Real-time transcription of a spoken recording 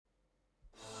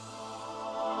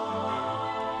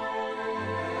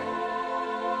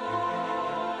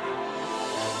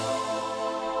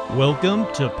Welcome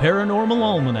to Paranormal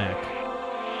Almanac.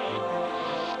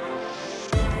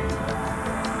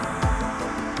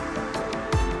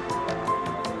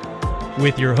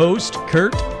 With your host,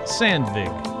 Kurt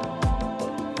Sandvig.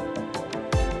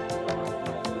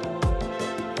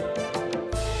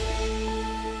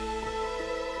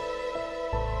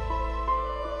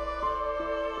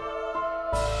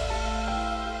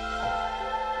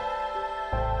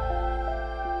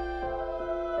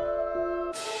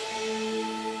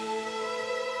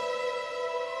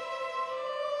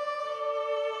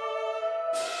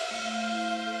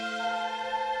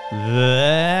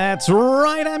 That's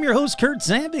right, I'm your host, Kurt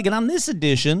Sandvig, and on this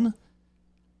edition,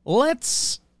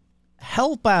 let's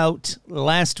help out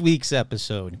last week's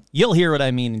episode. You'll hear what I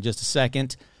mean in just a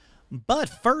second. But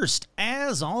first,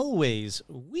 as always,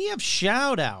 we have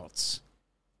shout-outs.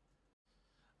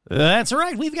 That's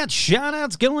right, we've got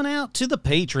shout-outs going out to the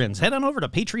patrons. Head on over to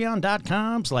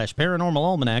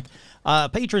patreon.com/paranormalalmanac.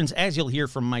 Patrons, as you'll hear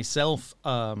from myself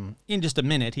in just a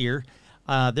minute here,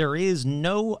 there is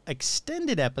no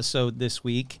extended episode this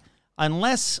week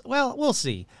unless, well, we'll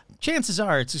see. Chances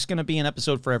are it's just going to be an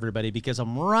episode for everybody because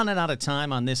I'm running out of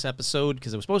time on this episode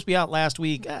because it was supposed to be out last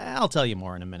week. I'll tell you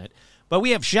more in a minute. But we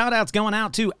have shout-outs going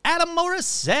out to Adam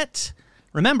Morissette.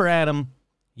 Remember, Adam,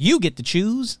 you get to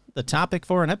choose the topic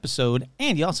for an episode,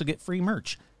 and you also get free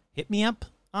merch. Hit me up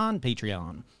on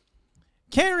Patreon.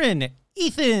 Karen,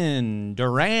 Ethan,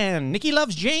 Duran, Nikki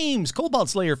Loves James, Cobalt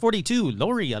Slayer 42,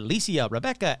 Lori, Alicia,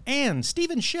 Rebecca, Ann,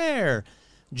 Stephen Scher,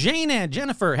 Jane and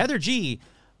Jennifer, Heather G,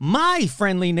 my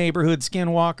friendly neighborhood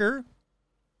Skinwalker.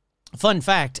 Fun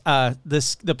fact,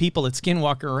 the people at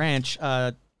Skinwalker Ranch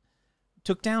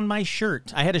took down my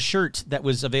shirt. I had a shirt that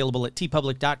was available at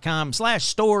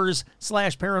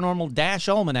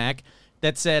tpublic.com/stores/paranormal-almanac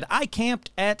that said, I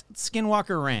camped at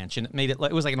Skinwalker Ranch, and it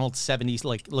was like an old 70s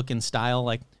looking style,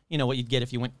 like, you know, what you'd get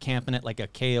if you went camping at like a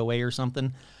KOA or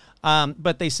something.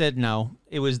 But they said no,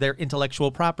 it was their intellectual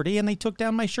property, and they took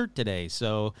down my shirt today.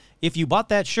 So if you bought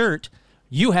that shirt,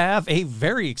 you have a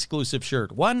very exclusive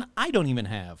shirt, one I don't even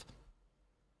have.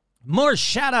 More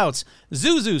shout-outs.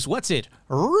 Zuzus, what's it?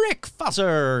 Rick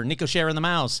Fusser, Nico Sharon the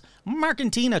Mouse,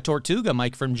 Marcantina Tortuga,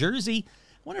 Mike from Jersey. I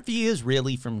wonder if he is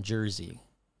really from Jersey.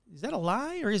 Is that a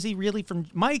lie, or is he really from...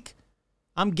 Mike,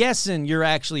 I'm guessing you're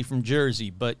actually from Jersey,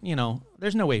 but, you know,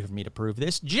 there's no way for me to prove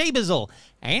this. Jay Bizzle,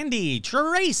 Andy,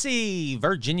 Tracy,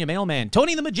 Virginia Mailman,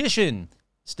 Tony the Magician.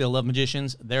 Still love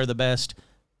magicians. They're the best.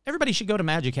 Everybody should go to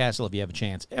Magic Castle if you have a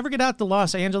chance. Ever get out to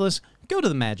Los Angeles? Go to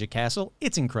the Magic Castle.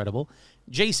 It's incredible.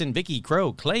 Jason, Vicky,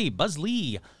 Crow, Clay, Buzz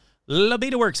Lee,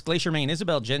 LaBeta Works, Glacier Main,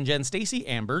 Isabel, Jen, Stacy,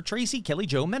 Amber, Tracy, Kelly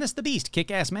Joe, Menace the Beast,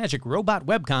 Kick-Ass Magic, Robot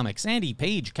Webcomics, Sandy,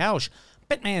 Paige, Couch,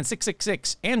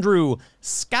 Bitman666, Andrew,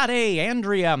 Scott A,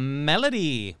 Andrea,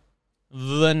 Melody,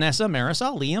 Vanessa,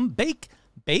 Marisol, Liam, Bake,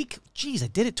 geez, I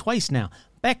did it twice now,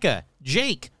 Becca,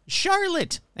 Jake,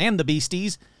 Charlotte, and the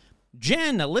Beasties,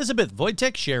 Jen, Elizabeth,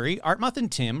 Wojtek, Sherry, Artmuth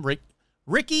and Tim,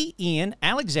 Ricky, Ian,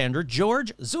 Alexander,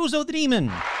 George, Zozo the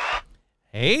Demon,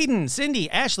 Hayden, Cindy,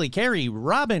 Ashley, Carrie,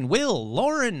 Robin, Will,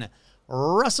 Lauren,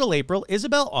 Russell, April,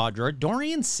 Isabel, Audra,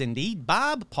 Dorian, Cindy,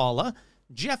 Bob, Paula,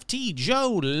 Jeff T,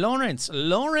 Joe, Lawrence,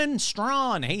 Lauren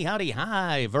Strawn, hey, howdy,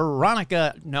 hi,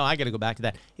 Veronica, no, I gotta go back to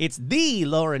that, it's the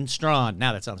Lauren Strawn,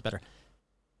 now that sounds better,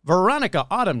 Veronica,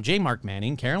 Autumn, J. Mark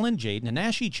Manning, Carolyn, Jade,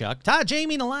 Nanashi, Chuck, Todd,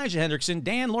 Jamie, and Elijah Hendrickson,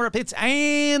 Dan, Laura Pitts,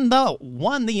 and the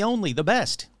one, the only, the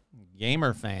best,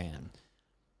 Gamer Fan,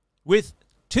 with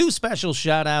two special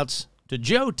shout-outs to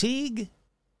Joe Teague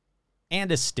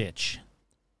and a Stitch.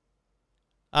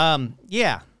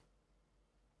 Yeah.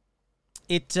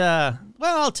 Well,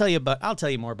 I'll tell you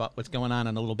more about what's going on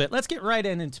in a little bit. Let's get right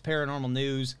into paranormal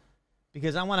news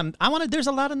because I want to, there's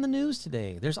a lot in the news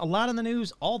today. There's a lot in the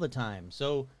news all the time.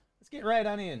 So let's get right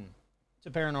on in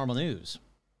to paranormal news.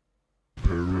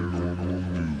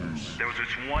 Paranormal news. There was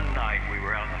this one night we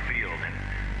were out in the field and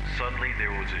suddenly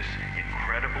there was this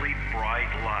incredibly bright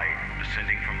light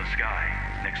descending from the sky.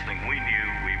 Next thing we knew,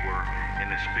 we were in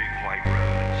this big white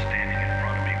road, and standing in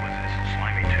front of me was this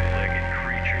slimy two-legged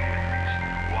creature with these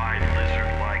wide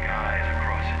lizard-like eyes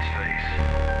across its face.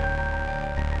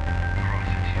 Across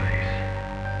its face.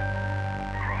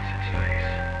 Across its face.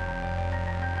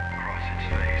 Across its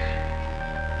face.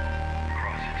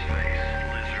 Across its face.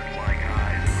 Lizard-like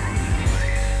eyes across its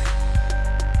face.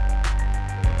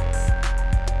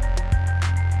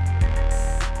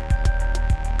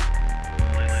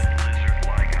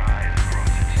 Lizard-like eyes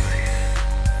across its face.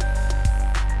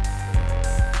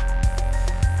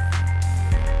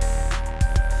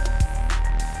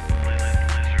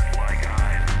 Lizard-like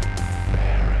eyes.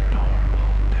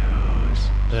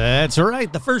 That's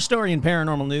right. The first story in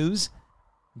paranormal news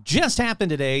Just happened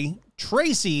today.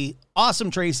 Tracy,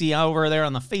 awesome Tracy, over there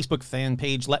on the Facebook fan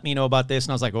page, let me know about this,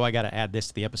 and I was like, oh, I got to add this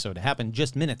to the episode. It happened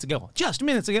just minutes ago.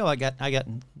 I got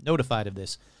notified of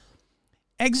this.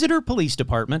 Exeter Police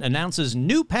Department announces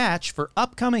new patch for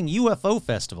upcoming UFO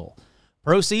festival.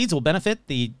 Proceeds will benefit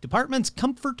the department's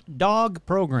Comfort Dog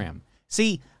program.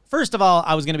 See, first of all,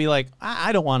 I was going to be like,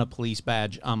 I don't want a police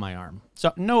badge on my arm.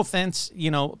 So no offense,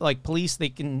 like police, they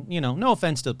can, no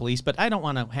offense to the police, but I don't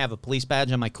want to have a police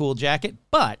badge on my cool jacket.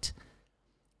 But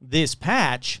this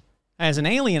patch has an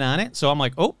alien on it. So I'm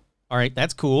like, oh, all right,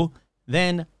 that's cool.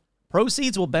 Then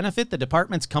proceeds will benefit the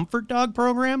department's Comfort Dog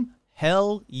program.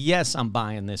 Hell yes, I'm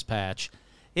buying this patch.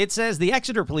 It says the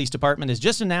Exeter Police Department has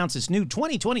just announced its new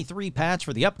 2023 patch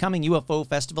for the upcoming UFO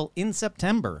festival in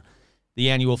September. The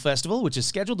annual festival, which is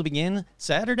scheduled to begin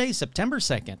Saturday, September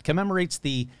 2nd, commemorates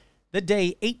the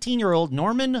day 18-year-old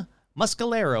Norman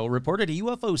Muscalero reported a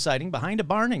UFO sighting behind a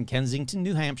barn in Kensington,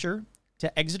 New Hampshire,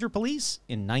 to Exeter Police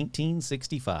in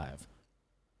 1965.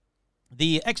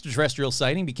 The extraterrestrial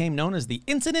sighting became known as the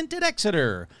Incident at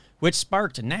Exeter, which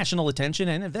sparked national attention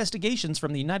and investigations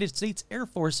from the United States Air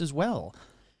Force as well.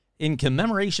 In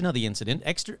commemoration of the incident,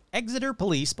 Exeter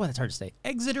Police, boy, that's hard to say,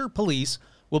 Exeter Police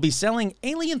will be selling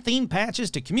alien-themed patches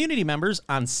to community members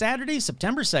on Saturday,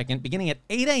 September 2nd, beginning at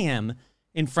 8 a.m.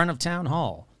 in front of Town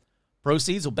Hall.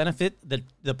 Proceeds will benefit the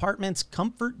department's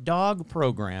Comfort Dog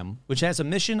program, which has a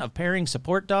mission of pairing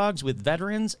support dogs with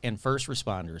veterans and first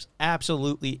responders.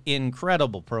 Absolutely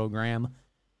incredible program.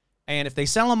 And if they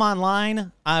sell them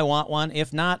online, I want one.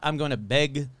 If not, I'm going to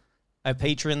beg a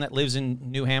patron that lives in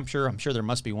New Hampshire, I'm sure there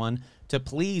must be one, to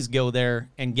please go there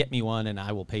and get me one, and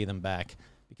I will pay them back,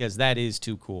 because that is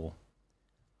too cool.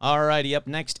 All righty, up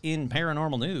next in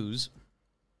paranormal news.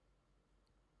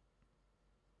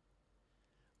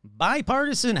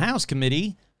 Bipartisan House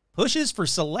Committee pushes for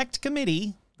select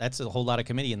committee, that's a whole lot of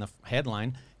committee in the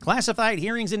headline, classified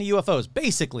hearings into UFOs.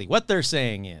 Basically, what they're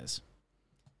saying is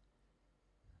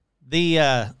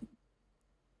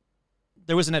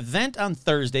there was an event on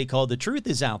Thursday called The Truth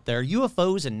Is Out There,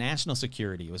 UFOs and National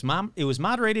Security. It was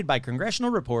moderated by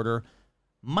congressional reporter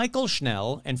Michael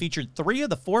Schnell and featured 3 of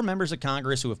the 4 members of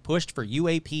Congress who have pushed for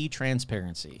UAP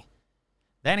transparency.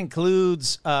 That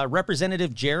includes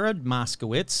Representative Jared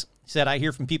Moskowitz. He said, I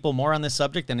hear from people more on this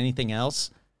subject than anything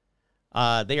else.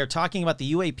 They are talking about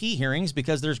the UAP hearings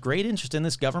because there's great interest in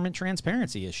this government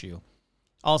transparency issue.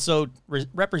 Also,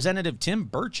 Representative Tim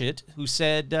Burchett, who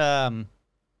said,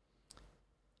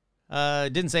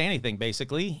 didn't say anything,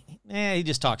 basically. He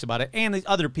just talks about it. And the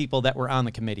other people that were on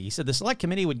the committee. He said the select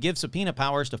committee would give subpoena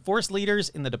powers to force leaders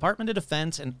in the Department of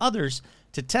Defense and others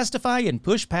to testify and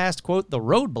push past, quote, the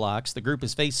roadblocks the group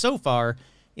has faced so far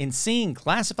in seeing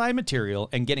classified material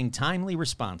and getting timely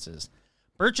responses.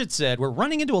 Burchett said, we're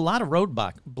running into a lot of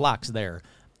roadblocks there.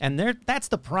 And that's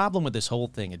the problem with this whole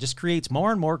thing. It just creates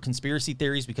more and more conspiracy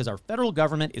theories because our federal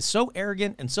government is so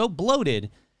arrogant and so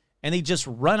bloated, and they just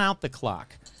run out the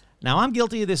clock. Now, I'm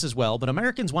guilty of this as well, but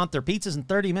Americans want their pizzas in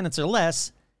 30 minutes or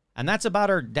less, and that's about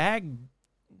our dadgum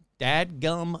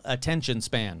attention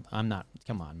span. I'm not.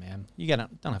 Come on, man. You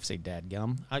don't have to say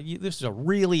dadgum.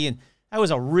 That was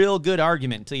a real good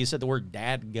argument until you said the word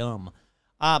dadgum.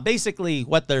 Basically,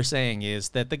 what they're saying is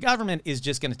that the government is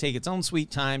just going to take its own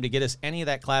sweet time to get us any of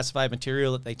that classified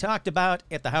material that they talked about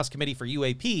at the House Committee for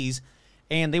UAPs,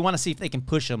 and they want to see if they can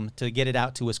push them to get it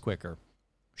out to us quicker.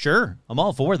 Sure, I'm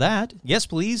all for that. Yes,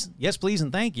 please. Yes, please,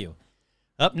 and thank you.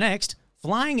 Up next,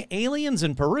 flying aliens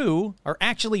in Peru are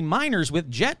actually miners with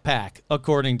jetpack,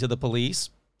 according to the police.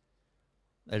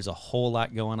 There's a whole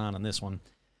lot going on in this one.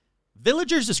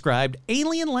 Villagers described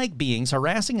alien-like beings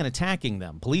harassing and attacking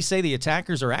them. Police say the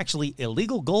attackers are actually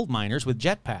illegal gold miners with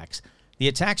jetpacks. The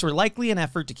attacks were likely an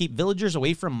effort to keep villagers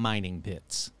away from mining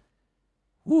pits.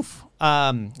 Oof.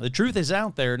 The truth is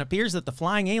out there. It appears that the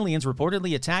flying aliens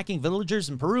reportedly attacking villagers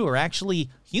in Peru are actually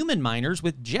human miners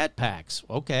with jetpacks.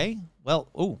 Okay.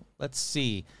 Well, let's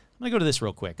see. I'm going to go to this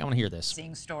real quick. I want to hear this.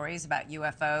 Seeing stories about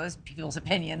UFOs, people's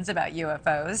opinions about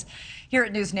UFOs. Here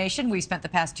at News Nation, we've spent the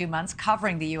past 2 months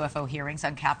covering the UFO hearings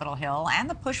on Capitol Hill and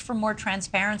the push for more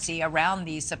transparency around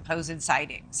these supposed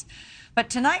sightings. But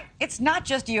tonight, it's not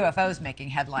just UFOs making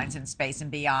headlines in space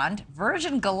and beyond.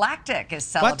 Virgin Galactic is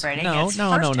celebrating its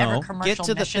first ever commercial Get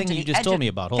to the mission thing you just told me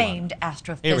about. Hold famed on.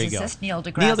 astrophysicist Neil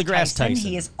deGrasse Tyson.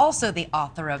 He is also the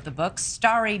author of the book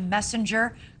Starry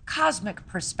Messenger, Cosmic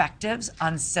Perspectives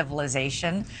on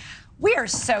Civilization. We are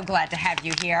so glad to have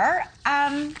you here.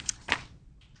 Gotta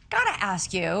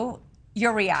ask you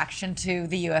your reaction to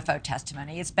the UFO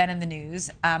testimony. It's been in the news.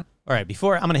 All right,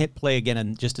 before I'm going to hit play again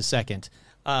in just a second.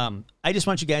 I just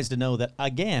want you guys to know that,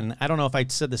 again, I don't know if I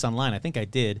said this online. I think I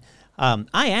did.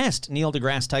 I asked Neil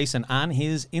deGrasse Tyson on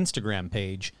his Instagram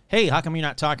page, hey, how come you're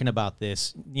not talking about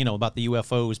this, about the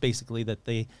UFOs, basically, that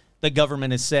the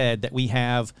government has said that we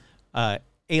have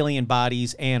alien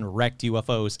bodies and wrecked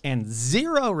UFOs, and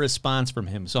zero response from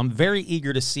him. So I'm very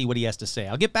eager to see what he has to say.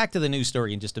 I'll get back to the news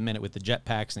story in just a minute with the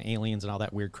jetpacks and aliens and all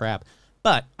that weird crap,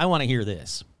 but I want to hear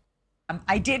this.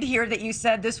 I did hear that you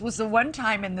said this was the one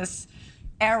time in this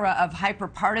era of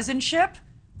hyper-partisanship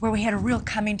where we had a real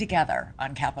coming together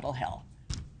on Capitol Hill.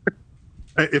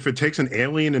 If it takes an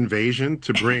alien invasion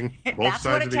to bring both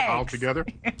sides of the aisle takes. together,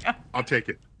 I'll take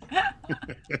it.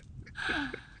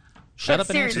 Shut up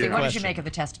and answer seriously, the what did question. you make of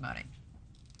the testimony?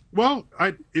 Well,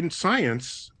 in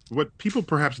science, what people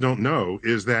perhaps don't know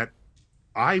is that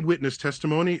eyewitness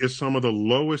testimony is some of the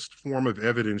lowest form of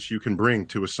evidence you can bring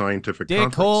to a scientific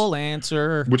conference. Dickhole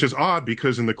answer. Which is odd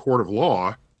because in the court of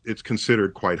law, it's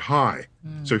considered quite high.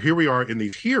 So here we are in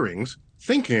these hearings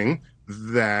thinking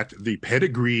that the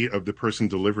pedigree of the person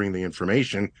delivering the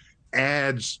information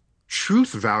adds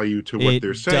truth value to what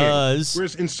they're saying. Does.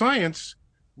 Whereas in science,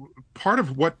 part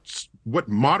of what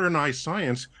modernized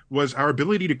science was our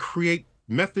ability to create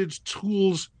methods,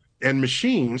 tools, and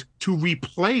machines to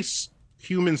replace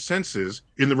human senses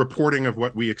in the reporting of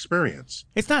what we experience.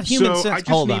 It's not human So I senses. just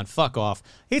Hold need- on, fuck off.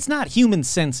 It's not human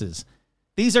senses.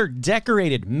 These are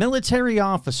decorated military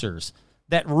officers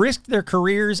that risked their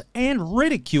careers and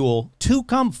ridicule to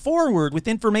come forward with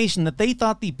information that they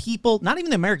thought the people, not even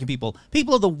the American people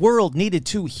of the world needed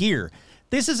to hear.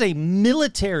 This is a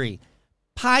military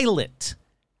pilot,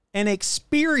 an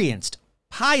experienced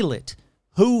pilot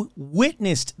who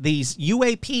witnessed these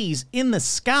UAPs in the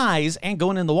skies and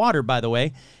going in the water, by the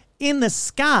way, in the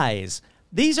skies.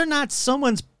 These are not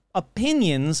someone's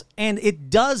opinions, and it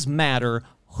does matter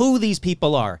who these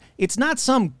people are. It's not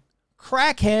some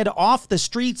crackhead off the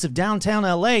streets of downtown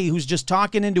LA who's just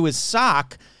talking into his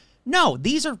sock. No,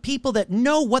 these are people that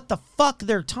know what the fuck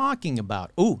they're talking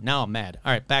about. Ooh, now I'm mad.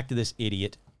 All right, back to this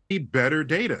idiot. Need better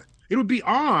data. It would be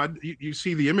odd. You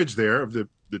see the image there of the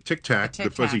Tic Tac, the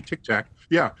fuzzy Tic Tac.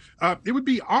 Yeah. It would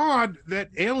be odd that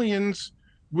aliens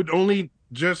would only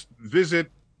just visit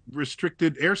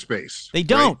restricted airspace. They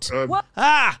don't.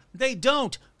 Right? They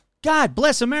don't. God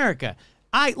bless America.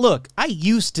 I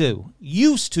used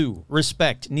to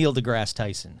respect Neil deGrasse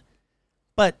Tyson,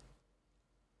 but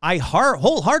I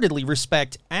wholeheartedly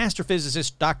respect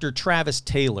astrophysicist Dr. Travis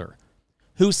Taylor,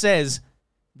 who says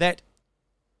that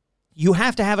you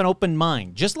have to have an open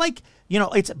mind. Just like,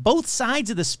 it's both sides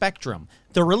of the spectrum.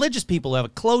 The religious people have a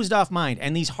closed-off mind,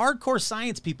 and these hardcore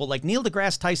science people like Neil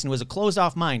deGrasse Tyson, who has a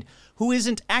closed-off mind, who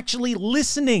isn't actually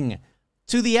listening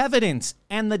to the evidence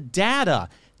and the data.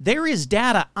 There is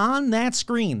data on that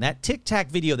screen. That Tic Tac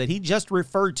video that he just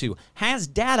referred to has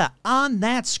data on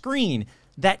that screen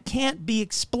that can't be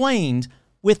explained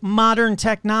with modern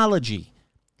technology.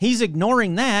 He's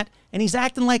ignoring that, and he's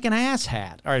acting like an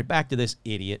asshat. All right, back to this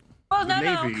idiot. Well, no,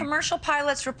 Navy- commercial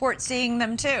pilots report seeing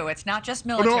them too. It's not just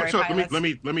military pilots. Let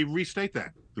me restate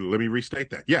that.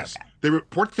 Yes, they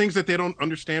report things that they don't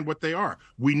understand what they are.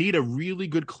 We need a really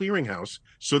good clearinghouse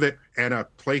and a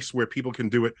place where people can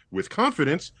do it with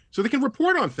confidence so they can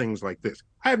report on things like this.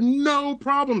 I have no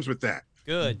problems with that.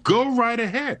 Good. Go right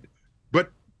ahead.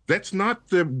 But that's not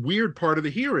the weird part of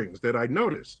the hearings that I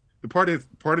noticed. The part of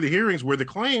the hearings were the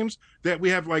claims that we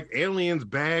have like aliens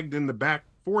bagged in the back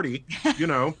 40, That's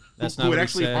not who what had he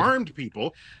actually said. harmed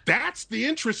people. That's the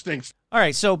interesting. All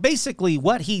right, so basically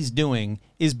what he's doing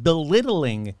is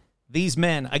belittling these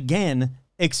men, again,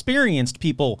 experienced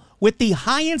people with the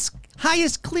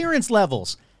highest clearance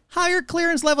levels, higher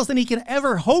clearance levels than he can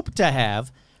ever hope to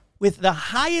have, with the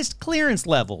highest clearance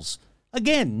levels.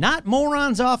 Again, not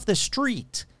morons off the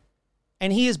street.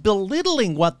 And he is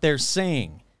belittling what they're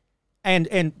saying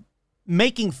and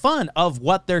making fun of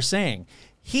what they're saying.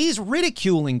 He's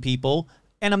ridiculing people.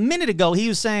 And a minute ago, he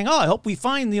was saying, I hope we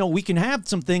find, we can have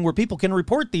something where people can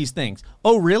report these things.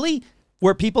 Oh, really?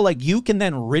 Where people like you can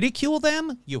then ridicule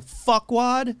them? You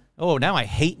fuckwad? Oh, now I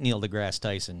hate Neil deGrasse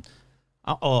Tyson.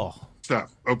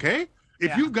 Stuff, okay?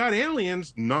 If you've got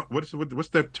aliens, what's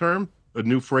that term? A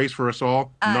new phrase for us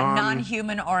all?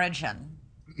 Non-human origin.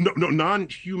 No,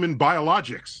 non-human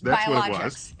biologics. That's what it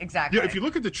was. Exactly. Yeah, if you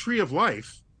look at the tree of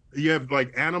life, you have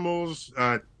like animals,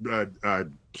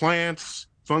 plants,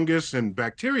 fungus, and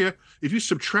bacteria. If you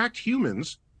subtract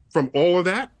humans from all of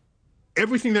that,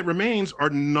 everything that remains are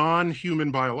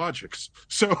non-human biologics.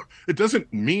 So it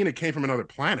doesn't mean it came from another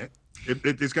planet. If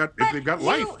they've got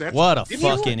life. That's what a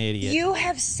fucking idiot. You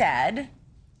have said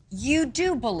you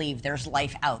do believe there's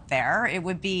life out there. It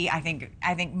would be, I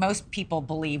think most people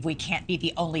believe we can't be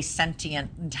the only sentient,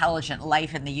 intelligent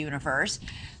life in the universe.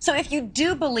 So if you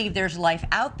do believe there's life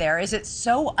out there, is it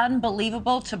so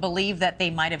unbelievable to believe that they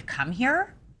might have come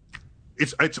here?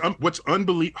 It's what's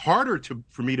harder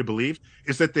for me to believe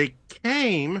is that they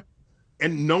came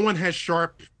and no one has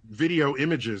sharp video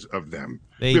images of them.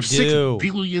 We have do. 6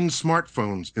 billion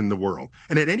smartphones in the world.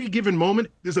 And at any given moment,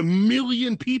 there's 1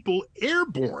 million people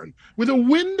airborne with a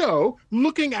window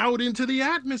looking out into the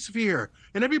atmosphere.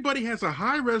 And everybody has a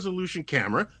high resolution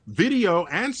camera, video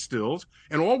and stills.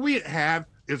 And all we have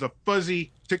is a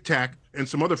fuzzy Tic Tac and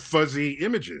some other fuzzy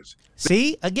images.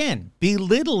 See, again,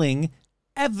 belittling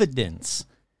evidence.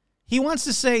 He wants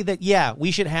to say that, yeah,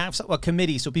 we should have a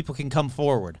committee so people can come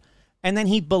forward. And then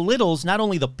he belittles not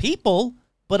only the people,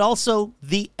 but also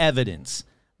the evidence.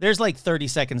 There's like 30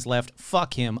 seconds left.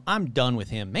 Fuck him. I'm done with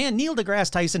him. Man, Neil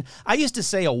deGrasse Tyson, I used to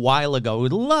say a while ago,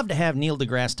 we'd love to have Neil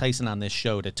deGrasse Tyson on this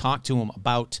show to talk to him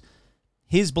about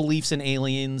his beliefs in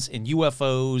aliens and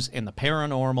UFOs and the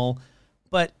paranormal.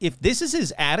 But if this is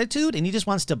his attitude and he just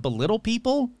wants to belittle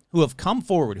people who have come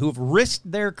forward, who have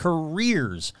risked their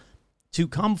careers to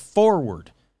come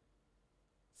forward,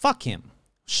 fuck him.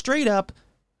 Straight up.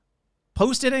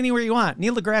 Post it anywhere you want.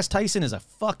 Neil deGrasse Tyson is a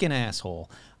fucking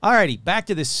asshole. Alrighty, back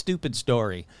to this stupid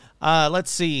story. Let's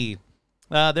see.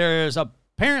 There's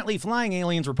apparently flying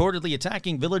aliens reportedly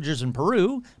attacking villagers in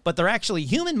Peru, but they're actually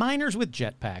human miners with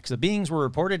jetpacks. The beings were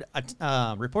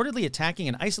reportedly attacking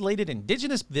an isolated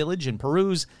indigenous village in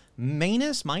Peru's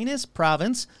Minas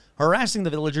province, harassing the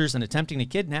villagers and attempting to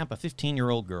kidnap a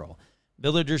 15-year-old girl.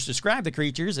 Villagers described the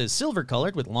creatures as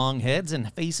silver-colored with long heads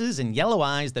and faces and yellow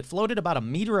eyes that floated about a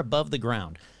meter above the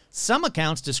ground. Some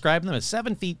accounts describe them as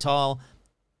 7 feet tall,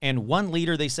 and one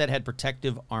leader they said had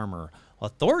protective armor.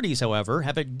 Authorities, however,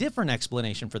 have a different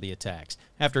explanation for the attacks.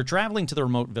 After traveling to the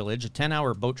remote village, a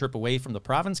 10-hour boat trip away from the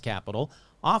province capital,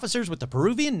 officers with the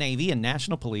Peruvian Navy and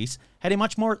National Police had a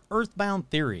much more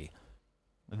earthbound theory.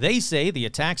 They say the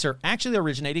attacks are actually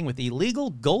originating with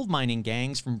illegal gold mining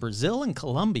gangs from Brazil and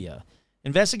Colombia.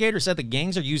 Investigators said the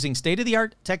gangs are using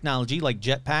state-of-the-art technology like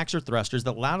jetpacks or thrusters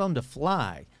that allow them to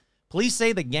fly. Police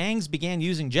say the gangs began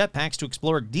using jetpacks to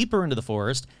explore deeper into the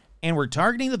forest and were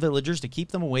targeting the villagers to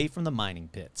keep them away from the mining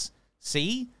pits.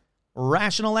 See?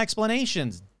 Rational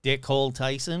explanations, dickhole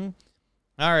Tyson.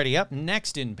 Alrighty, up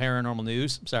next in paranormal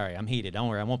news. Sorry, I'm heated. Don't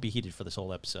worry, I won't be heated for this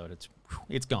whole episode.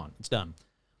 It's gone. It's done.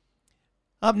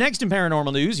 Up next in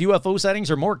paranormal news, UFO sightings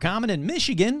are more common in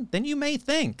Michigan than you may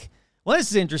think. Well,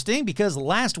 this is interesting because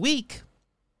earlier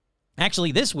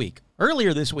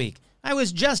this week, I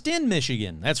was just in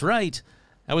Michigan. That's right.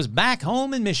 I was back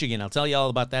home in Michigan. I'll tell you all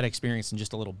about that experience in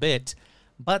just a little bit.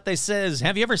 But they says,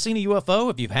 have you ever seen a UFO?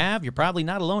 If you have, you're probably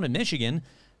not alone in Michigan.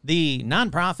 The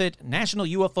nonprofit National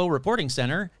UFO Reporting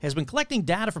Center has been collecting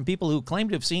data from people who claim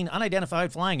to have seen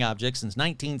unidentified flying objects since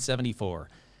 1974.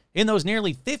 In those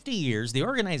nearly 50 years, the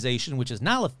organization, which is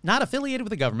not affiliated with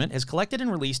the government, has collected and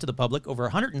released to the public over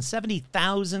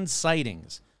 170,000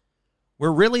 sightings.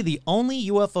 We're really the only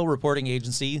UFO reporting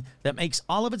agency that makes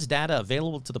all of its data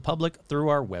available to the public through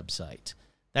our website.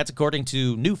 That's according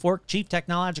to New Fork Chief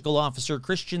Technological Officer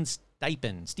Christian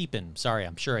Stiepen. Sorry,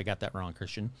 I'm sure I got that wrong,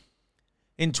 Christian.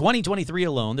 In 2023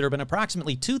 alone, there have been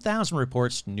approximately 2,000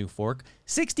 reports to New Fork.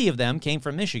 60 of them came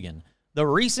from Michigan. The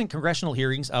recent congressional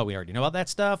hearings, we already know about that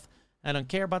stuff. I don't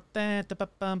care about that.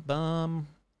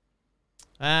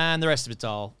 And the rest of it's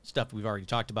all stuff we've already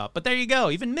talked about. But there you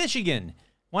go. Even Michigan.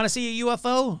 Want to see a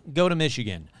UFO? Go to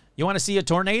Michigan. You want to see a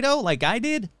tornado like I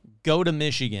did? Go to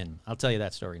Michigan. I'll tell you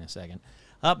that story in a second.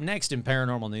 Up next in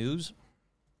paranormal news.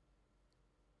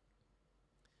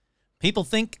 People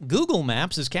think Google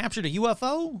Maps has captured a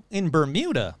UFO in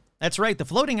Bermuda. That's right, the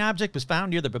floating object was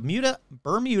found near the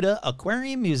Bermuda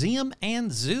Aquarium Museum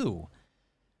and Zoo.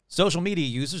 Social media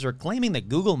users are claiming that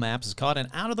Google Maps has caught an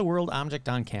out-of-the-world object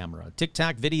on camera. A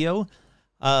TikTok video,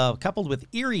 coupled with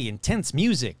eerie, intense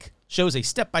music, shows a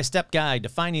step-by-step guide to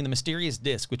finding the mysterious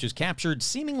disc, which was captured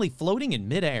seemingly floating in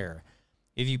midair.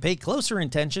 If you pay closer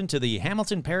attention to the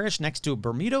Hamilton Parish next to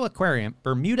Bermuda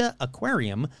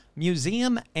Aquarium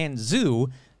Museum and Zoo,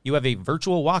 you have a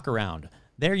virtual walk-around.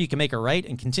 There you can make a right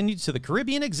and continue to the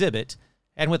Caribbean exhibit,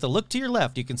 and with a look to your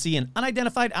left, you can see an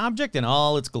unidentified object in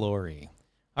all its glory.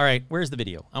 All right, where's the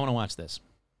video? I want to watch this.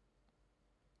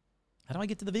 How do I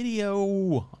get to the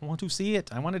video? I want to see it.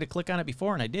 I wanted to click on it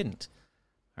before, and I didn't.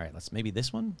 All right, maybe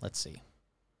this one? Let's see.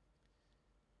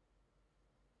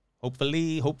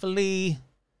 Hopefully.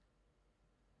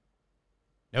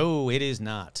 No, it is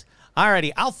not.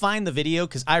 Alrighty, I'll find the video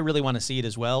because I really want to see it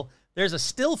as well. There's a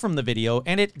still from the video,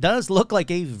 and it does look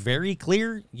like a very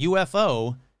clear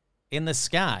UFO in the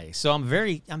sky. So I'm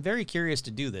very curious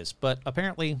to do this, but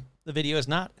apparently the video is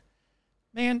not.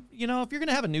 Man, you know, if you're going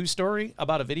to have a news story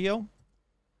about a video,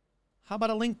 how about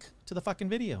a link to the fucking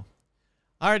video?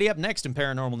 Already up next in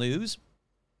paranormal news.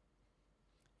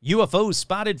 UFOs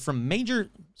spotted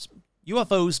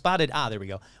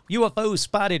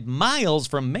miles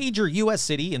from major U.S.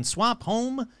 city and swap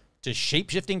home to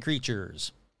shape-shifting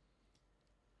creatures.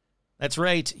 That's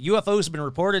right. UFOs have been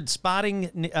reported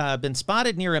spotted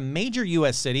near a major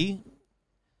U.S. city.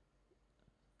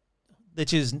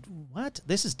 Which is, what?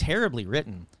 This is terribly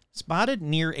written. Spotted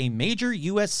near a major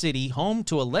U.S. city home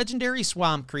to a legendary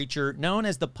swamp creature known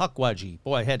as the Pukwudgie.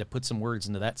 Boy, I had to put some words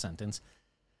into that sentence.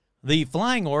 The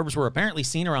flying orbs were apparently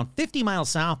seen around 50 miles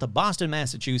south of Boston,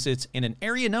 Massachusetts, in an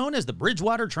area known as the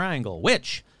Bridgewater Triangle,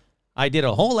 which I did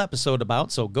a whole episode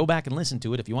about, so go back and listen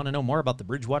to it if you want to know more about the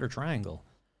Bridgewater Triangle.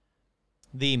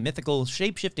 The mythical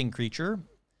shape-shifting creature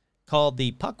called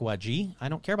the Pukwudgie. I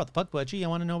don't care about the Pukwudgie. I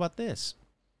want to know about this.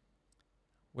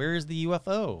 Where is the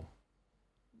UFO?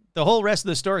 The whole rest of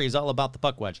the story is all about the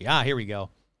Pukwudgie. Here we go.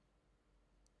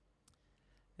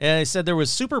 I said there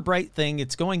was super bright thing.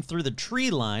 It's going through the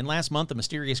tree line. Last month, a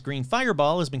mysterious green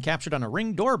fireball has been captured on a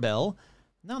Ring doorbell.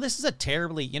 No, this is a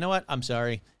terribly, you know what? I'm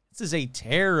sorry. This is a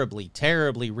terribly,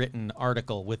 terribly written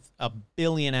article with a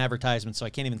billion advertisements, so I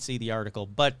can't even see the article.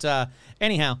 But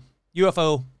anyhow,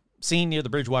 UFO seen near the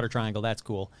Bridgewater Triangle. That's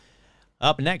cool.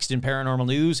 Up next in paranormal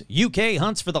news, UK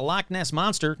hunts for the Loch Ness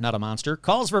Monster, not a monster,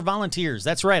 calls for volunteers.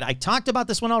 That's right, I talked about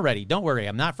this one already. Don't worry,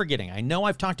 I'm not forgetting. I know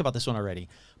I've talked about this one already.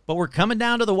 But we're coming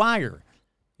down to the wire.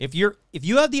 If you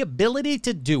have the ability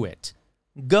to do it,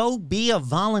 go be a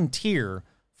volunteer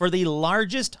for the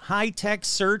largest high-tech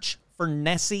search for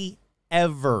Nessie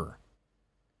ever.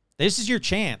 This is your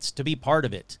chance to be part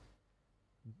of it.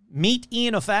 Meet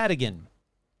Ian O'Fadigan.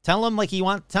 Tell him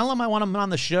I want him on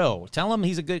the show. Tell him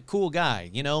he's a good, cool guy.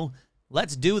 You know,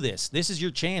 let's do this. This is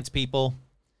your chance, people.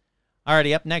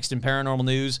 Alrighty, up next in paranormal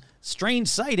news, strange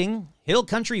sighting, Hill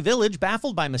Country Village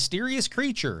baffled by mysterious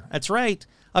creature. That's right.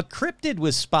 A cryptid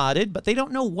was spotted, but they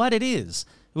don't know what it is.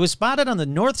 It was spotted on the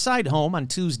north side home on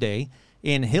Tuesday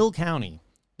in Hill County.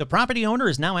 The property owner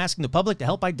is now asking the public to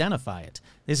help identify it.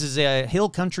 This is Hill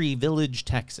Country Village,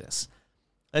 Texas.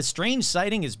 A strange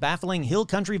sighting is baffling Hill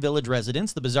Country Village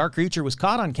residents. The bizarre creature was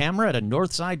caught on camera at a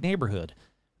north side neighborhood.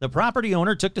 The property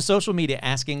owner took to social media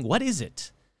asking, "What is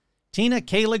it?" Tina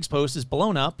Kalig's post is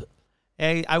blown up.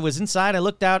 I was inside, I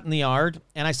looked out in the yard,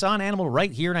 and I saw an animal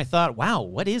right here, and I thought, wow,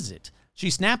 what is it? She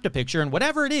snapped a picture, and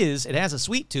whatever it is, it has a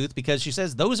sweet tooth because she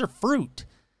says those are fruit.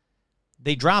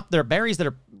 They're berries that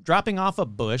are dropping off a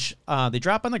bush. They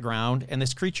drop on the ground, and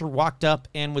this creature walked up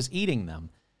and was eating them.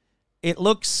 It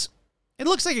looks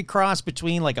like a cross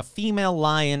between like a female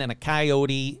lion and a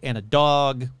coyote and a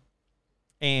dog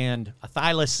and a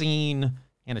thylacine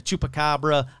and a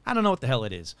chupacabra. I don't know what the hell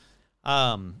it is.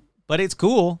 But it's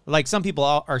cool. Like some people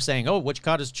are saying, oh, what you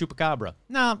caught is chupacabra.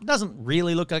 No, it doesn't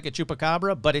really look like a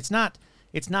chupacabra, but it's not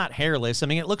hairless. I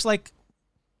mean, it looks like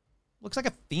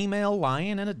a female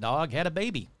lion and a dog had a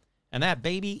baby. And that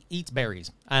baby eats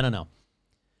berries. I don't know.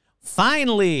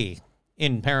 Finally,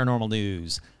 in paranormal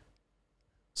news,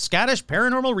 Scottish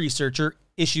paranormal researcher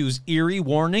issues eerie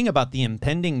warning about the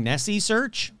impending Nessie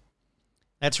search.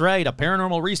 That's right, a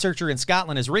paranormal researcher in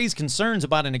Scotland has raised concerns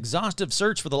about an exhaustive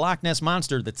search for the Loch Ness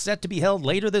Monster that's set to be held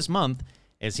later this month,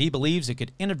 as he believes it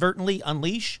could inadvertently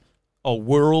unleash a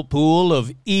whirlpool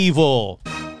of evil.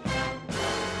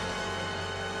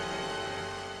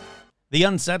 The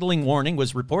unsettling warning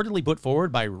was reportedly put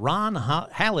forward by Ron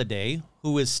Halliday,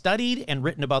 who has studied and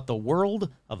written about the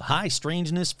world of high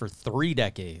strangeness for 3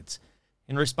 decades.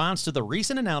 In response to the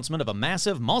recent announcement of a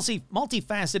massive,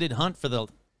 multifaceted hunt for the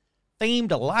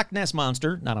famed Loch Ness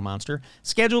Monster, not a monster,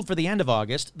 scheduled for the end of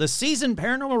August, the seasoned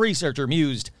paranormal researcher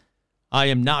mused, "I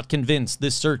am not convinced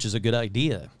this search is a good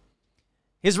idea."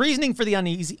 His reasoning for the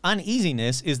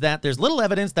uneasiness is that there's little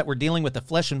evidence that we're dealing with a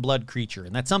flesh and blood creature,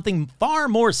 and that something far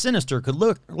more sinister could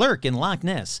lurk in Loch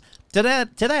Ness. To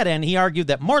that end, he argued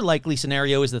that more likely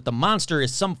scenario is that the monster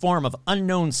is some form of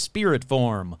unknown spirit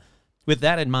form. With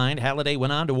that in mind, Halliday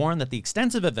went on to warn that the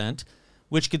extensive event,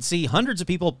 which could see hundreds of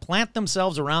people plant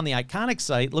themselves around the iconic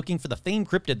site looking for the famed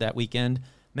cryptid that weekend,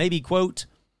 may be, quote,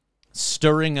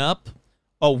 stirring up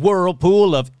a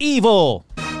whirlpool of evil.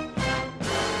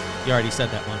 You already said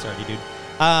that once already, dude.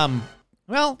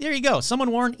 Well, there you go.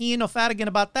 Someone warned Ian O'Fadigan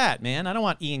about that, man. I don't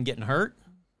want Ian getting hurt.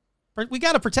 We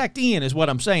got to protect Ian is what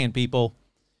I'm saying, people.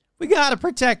 We got to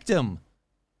protect him.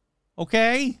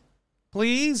 Okay?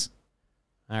 Please?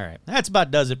 All right. That's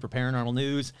about does it for paranormal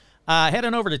news. Head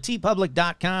on over to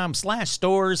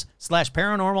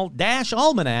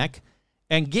tpublic.com/stores/paranormal-almanac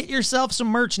and get yourself some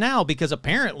merch now, because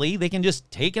apparently they can just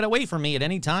take it away from me at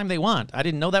any time they want. I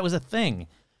didn't know that was a thing.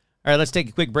 All right, let's take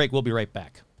a quick break. We'll be right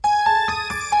back.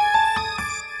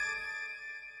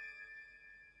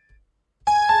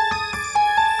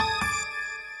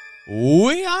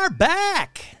 We are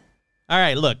back. All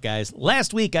right, look, guys.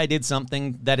 Last week I did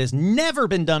something that has never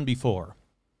been done before.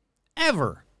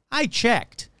 Ever. I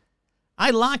checked. I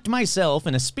locked myself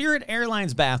in a Spirit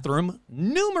Airlines bathroom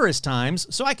numerous times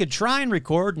so I could try and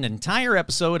record an entire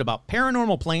episode about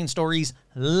paranormal plane stories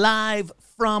live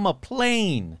from a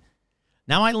plane.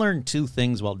 Now, I learned two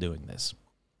things while doing this.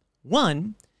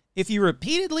 One, if you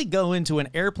repeatedly go into an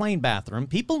airplane bathroom,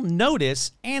 people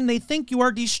notice and they think you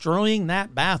are destroying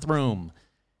that bathroom.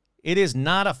 It is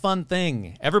not a fun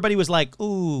thing. Everybody was like,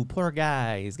 ooh, poor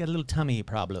guy, he's got a little tummy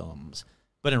problems.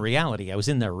 But in reality, I was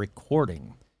in there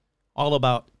recording all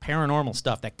about paranormal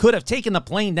stuff that could have taken the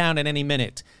plane down at any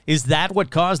minute. Is that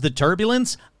what caused the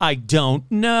turbulence? I don't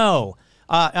know.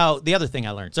 The other thing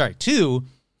I learned, two,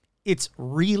 it's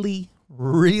really,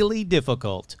 really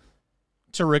difficult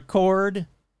to record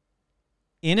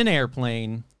in an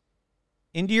airplane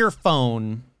into your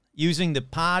phone using the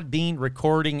Podbean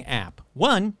recording app.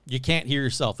 One, you can't hear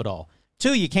yourself at all.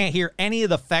 Two, you can't hear any of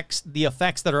the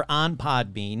effects that are on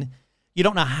Podbean. You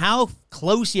don't know how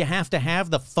close you have to have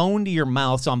the phone to your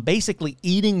mouth, so I'm basically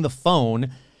eating the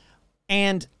phone,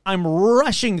 and I'm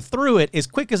rushing through it as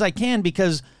quick as I can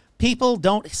because people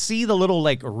don't see the little,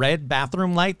 red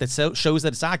bathroom light that shows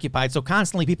that it's occupied, so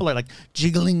constantly people are,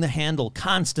 jiggling the handle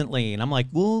constantly, and I'm like,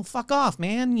 well, fuck off,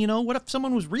 man. What if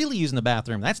someone was really using the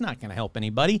bathroom? That's not going to help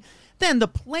anybody. Then the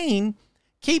plane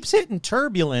keeps hitting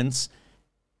turbulence.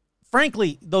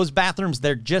 Frankly, those bathrooms,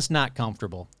 they're just not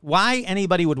comfortable. Why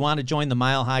anybody would want to join the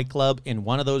Mile High Club in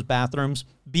one of those bathrooms,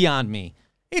 beyond me.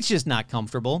 It's just not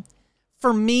comfortable.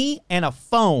 For me and a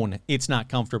phone, it's not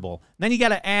comfortable. Then you got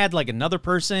to add another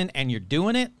person and you're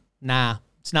doing it? Nah,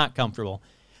 it's not comfortable.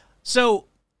 So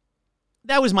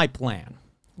that was my plan.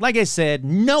 Like I said,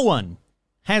 no one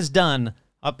has done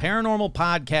a paranormal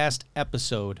podcast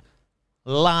episode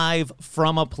live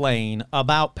from a plane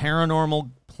about paranormal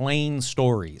plane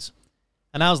stories.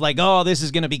 And I was like, oh, this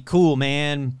is going to be cool,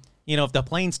 man. If the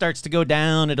plane starts to go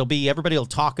down, everybody will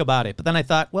talk about it. But then I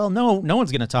thought, well, no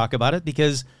one's going to talk about it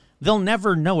because they'll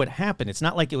never know it happened. It's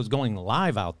not like it was going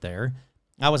live out there.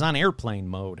 I was on airplane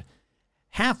mode.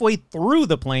 Halfway through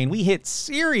the plane, we hit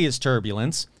serious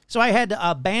turbulence. So I had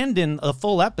to abandon a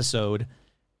full episode.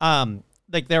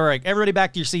 They were like, everybody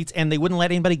back to your seats, and they wouldn't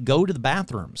let anybody go to the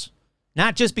bathrooms.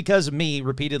 Not just because of me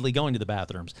repeatedly going to the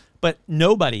bathrooms, but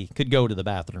nobody could go to the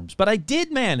bathrooms. But I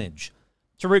did manage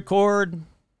to record,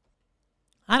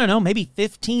 I don't know, maybe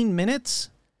 15 minutes.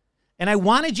 And I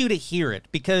wanted you to hear it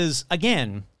because,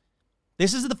 again,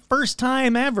 this is the first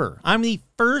time ever. I'm the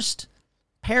first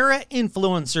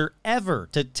para-influencer ever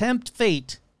to tempt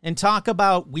fate and talk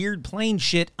about weird plane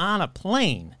shit on a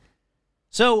plane.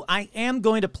 So I am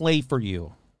going to play for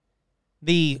you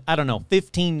the,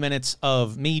 15 minutes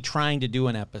of me trying to do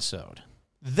an episode.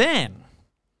 Then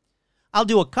I'll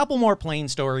do a couple more plane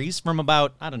stories from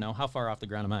about, how far off the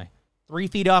ground am I? 3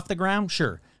 feet off the ground?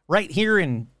 Sure. Right here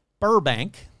in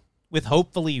Burbank, with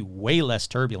hopefully way less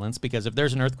turbulence, because if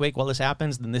there's an earthquake while this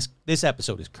happens, then this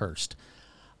episode is cursed.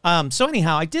 So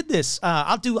anyhow, I did this.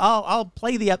 I'll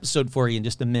play the episode for you in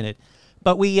just a minute.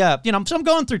 But so I'm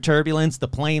going through turbulence. The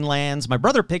plane lands. My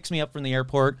brother picks me up from the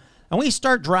airport. And we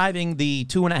start driving the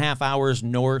 2.5 hours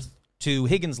north to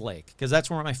Higgins Lake, because that's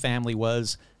where my family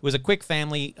was. It was a quick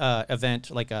family event,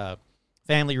 like a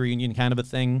family reunion kind of a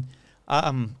thing.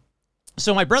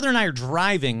 So my brother and I are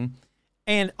driving,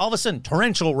 and all of a sudden,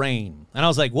 torrential rain. And I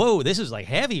was like, whoa, this is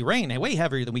heavy rain, way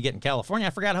heavier than we get in California. I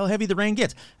forgot how heavy the rain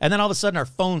gets. And then all of a sudden, our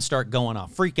phones start going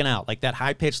off, freaking out, like that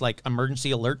high-pitched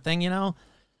emergency alert thing,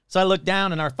 So I look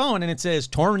down in our phone, and it says,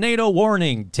 tornado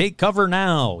warning, take cover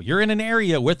now. You're in an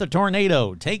area with a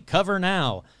tornado, take cover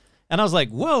now. And I was like,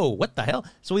 whoa, what the hell?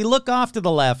 So we look off to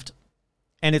the left,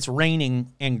 and it's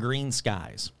raining and green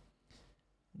skies.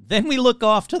 Then we look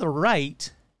off to the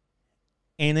right,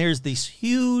 and there's this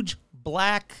huge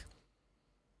black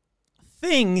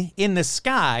thing in the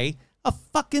sky, a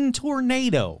fucking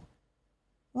tornado.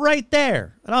 Right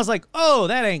there. And I was like, oh,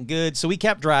 that ain't good. So we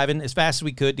kept driving as fast as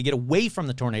we could to get away from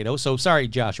the tornado. So sorry,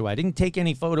 Joshua, I didn't take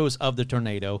any photos of the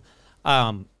tornado.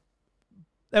 That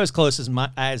was close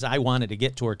as I wanted to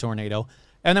get to a tornado.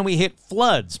 And then we hit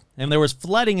floods, and there was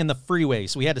flooding in the freeway.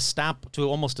 So we had to stop to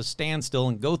almost a standstill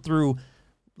and go through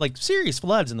serious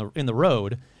floods in the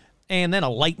road. And then a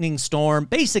lightning storm.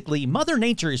 Basically, Mother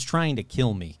Nature is trying to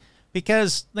kill me.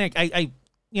 because like I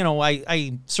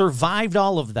survived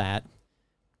all of that.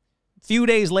 A few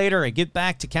days later, I get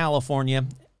back to California,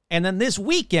 and then this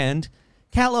weekend,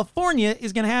 California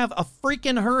is going to have a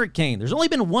freaking hurricane. There's only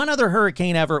been one other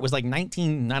hurricane ever. It was like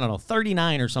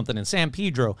 39 or something in San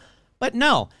Pedro. But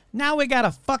no, now we got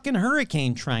a fucking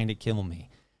hurricane trying to kill me.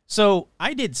 So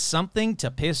I did something to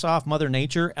piss off Mother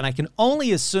Nature, and I can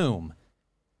only assume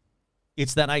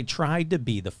it's that I tried to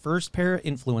be the first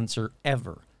para-influencer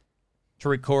ever to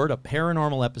record a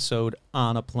paranormal episode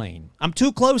on a plane. I'm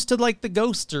too close to like the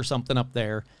ghosts or something up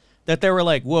there that they were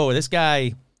like, whoa, this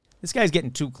guy's getting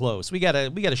too close. We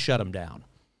gotta shut him down.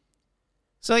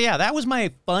 So yeah, that was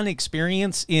my fun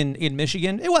experience in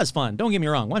Michigan. It was fun. Don't get me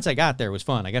wrong. Once I got there, it was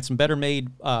fun. I got some better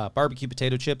made barbecue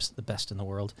potato chips, the best in the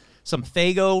world. Some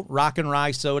Faygo Rock and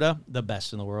Rye soda, the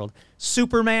best in the world.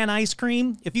 Superman ice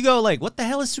cream. If you go like, what the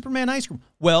hell is Superman ice cream?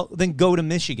 Well, then go to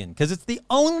Michigan, because it's the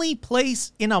only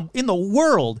place in the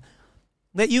world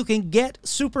that you can get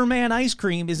Superman ice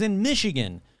cream is in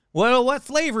Michigan. Well, what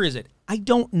flavor is it? I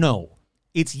don't know.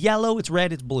 It's yellow, it's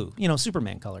red, it's blue.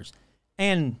 Superman colors.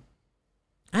 And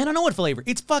I don't know what flavor.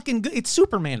 It's fucking good. It's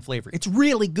Superman flavor. It's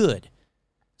really good.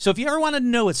 So if you ever wanted to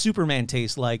know what Superman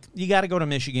tastes like, you got to go to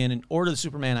Michigan and order the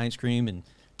Superman ice cream and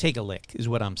take a lick, is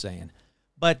what I'm saying.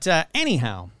 But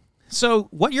anyhow, so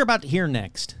what you're about to hear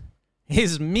next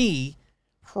is me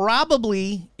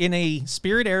probably in a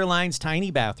Spirit Airlines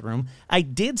tiny bathroom. I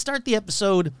did start the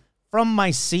episode from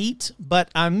my seat, but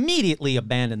I immediately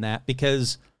abandoned that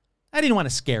because I didn't want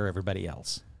to scare everybody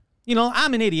else.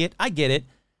 I'm an idiot. I get it.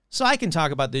 So I can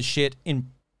talk about this shit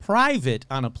in private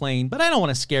on a plane, but I don't want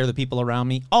to scare the people around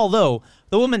me. Although,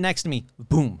 the woman next to me,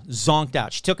 boom, zonked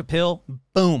out. She took a pill,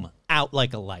 boom, out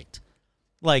like a light.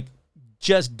 Like,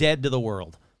 just dead to the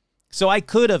world. So I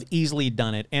could have easily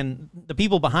done it. And the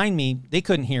people behind me, they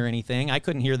couldn't hear anything. I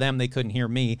couldn't hear them. They couldn't hear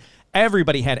me.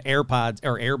 Everybody had AirPods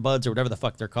or AirBuds or whatever the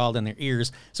fuck they're called in their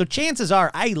ears. So chances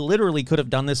are I literally could have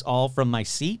done this all from my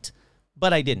seat,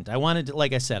 but I didn't. I wanted to,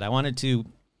 like I said, I wanted to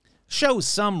show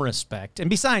some respect. And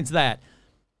besides that,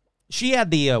 she had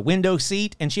the window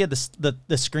seat and she had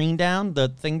the screen down, the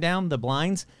thing down, the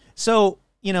blinds. So,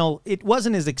 it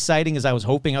wasn't as exciting as I was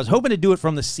hoping. I was hoping to do it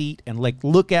from the seat and like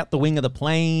look at the wing of the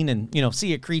plane and,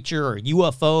 see a creature or a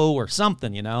UFO or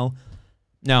something, No,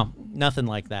 nothing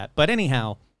like that. But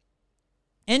anyhow,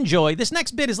 enjoy. This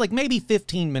next bit is like maybe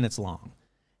 15 minutes long.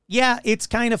 Yeah, it's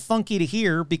kind of funky to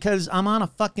hear because I'm on a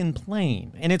fucking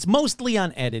plane and it's mostly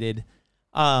unedited.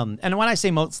 And when I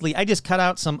say mostly, I just cut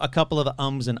out a couple of the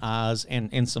ums and ahs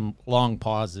and some long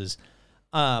pauses.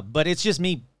 But it's just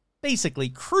me basically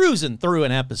cruising through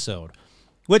an episode,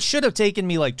 which should have taken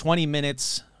me like 20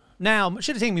 minutes. Now, it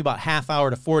should have taken me about half hour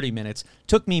to 40 minutes.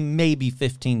 Took me maybe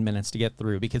 15 minutes to get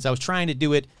through because I was trying to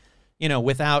do it,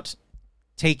 without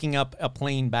taking up a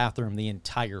plane bathroom the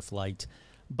entire flight.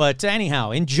 But anyhow,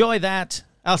 enjoy that.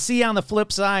 I'll see you on the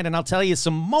flip side, and I'll tell you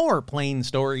some more plane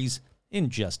stories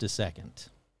in just a second.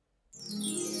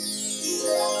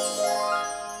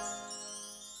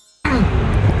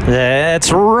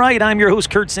 That's right, I'm your host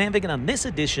Kurt Sandvik, and on this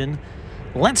edition,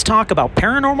 let's talk about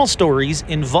paranormal stories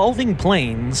involving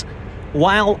planes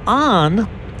while on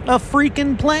a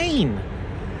freaking plane.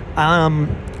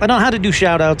 I know how to do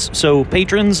shout-outs, so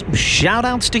patrons,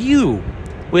 shout-outs to you,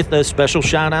 with a special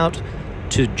shout-out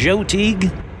to Joe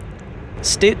Teague,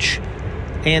 Stitch,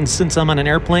 and since I'm on an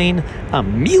airplane,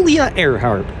 Amelia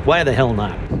Earhart. Why the hell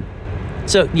not?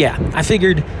 So, yeah, I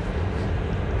figured,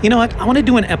 you know what? I want to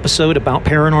do an episode about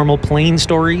paranormal plane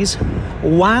stories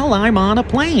while I'm on a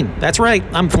plane. That's right.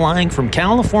 I'm flying from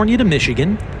California to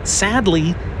Michigan.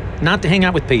 Sadly, not to hang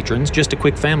out with patrons, just a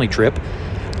quick family trip.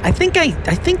 I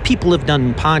think people have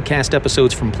done podcast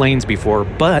episodes from planes before,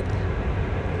 but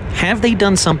have they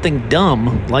done something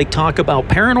dumb like talk about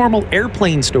paranormal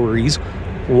airplane stories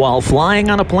while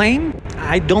flying on a plane?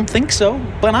 I don't think so,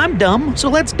 but I'm dumb, so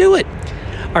let's do it.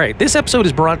 All right, this episode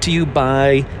is brought to you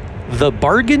by the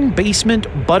Bargain Basement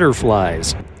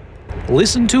Butterflies.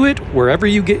 Listen to it wherever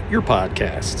you get your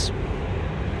podcasts.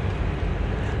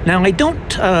 Now, I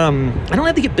don't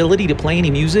have the ability to play any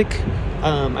music.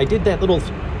 I did that little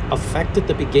effect at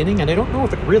the beginning, and I don't know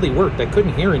if it really worked. I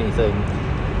couldn't hear anything.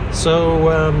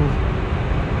 So,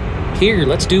 here,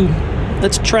 let's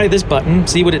try this button,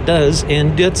 see what it does,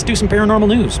 and let's do some paranormal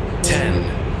news.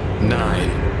 10,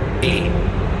 9,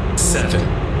 8,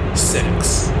 7,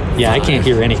 6. Yeah, 5, I can't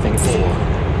hear anything. 4,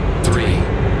 3, 2,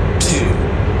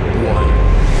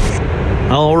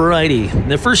 1. Alrighty,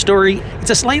 the first story, it's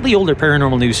a slightly older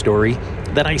paranormal news story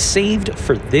that I saved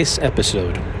for this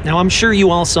episode. Now, I'm sure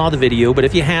you all saw the video, but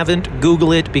if you haven't,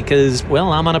 Google it because,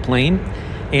 well, I'm on a plane.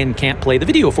 and can't play the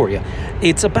video for you.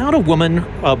 It's about a woman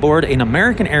aboard an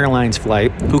American Airlines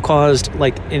flight who caused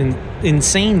like an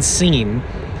insane scene.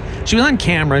 She was on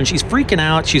camera and she's freaking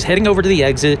out. She's heading over to the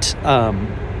exit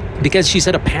because she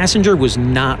said a passenger was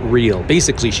not real.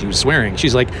 Basically, she was swearing.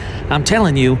 She's like, I'm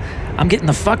telling you, I'm getting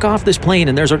the fuck off this plane,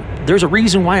 and there's a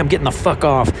reason why I'm getting the fuck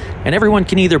off, and everyone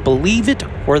can either believe it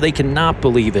or they cannot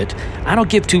believe it. I don't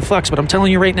give two fucks, but I'm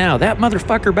telling you right now, that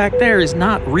motherfucker back there is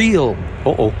not real.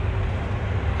 Uh-oh.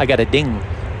 I got a ding.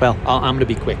 Well, I'm going to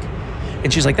be quick.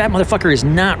 And she's like, that motherfucker is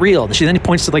not real. And she then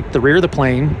points to like the rear of the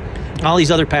plane. All these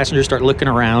other passengers start looking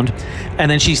around, and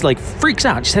then she's like freaks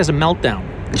out. She has a meltdown.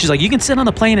 She's like, you can sit on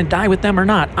the plane and die with them or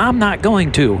not. I'm not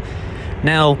going to.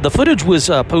 Now, the footage was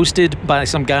posted by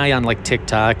some guy on like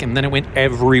TikTok, and then it went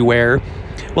everywhere.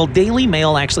 Well, Daily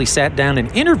Mail actually sat down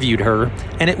and interviewed her,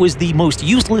 and it was the most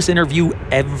useless interview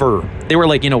ever. They were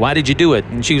like, why did you do it?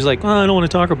 And she was like, I don't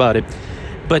want to talk about it.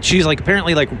 But she's like,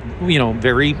 apparently like,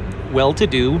 very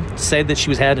well-to-do, said that she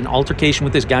was had an altercation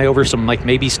with this guy over some like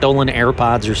maybe stolen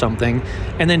AirPods or something,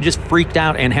 and then just freaked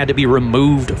out and had to be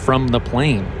removed from the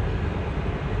plane.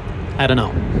 I don't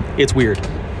know. It's weird.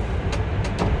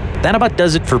 That about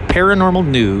does it for paranormal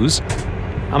news.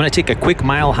 I'm going to take a quick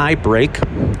Mile High break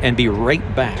and be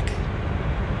right back.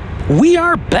 We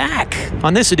are back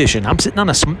on this edition. I'm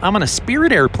on a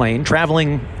Spirit airplane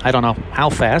traveling, I don't know how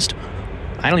fast.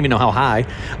 I don't even know how high.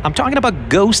 I'm talking about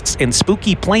ghosts and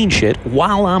spooky plane shit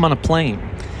while I'm on a plane.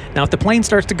 Now, if the plane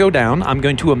starts to go down, I'm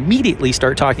going to immediately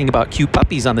start talking about cute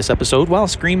puppies on this episode while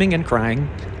screaming and crying.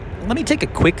 Let me take a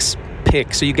quick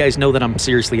pic so you guys know that I'm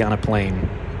seriously on a plane.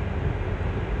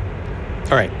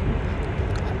 All right.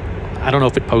 I don't know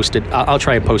if it posted. I'll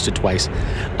try and post it twice.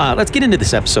 Let's get into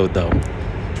this episode, though.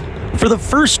 For the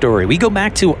first story, we go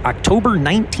back to October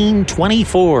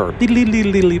 1924.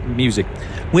 Music.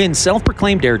 When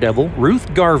self-proclaimed daredevil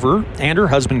Ruth Garver and her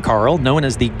husband Carl, known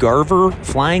as the Garver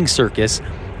Flying Circus,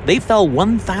 they fell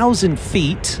 1,000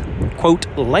 feet, quote,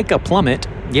 like a plummet,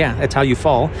 yeah, that's how you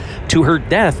fall, to her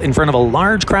death in front of a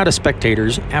large crowd of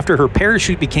spectators after her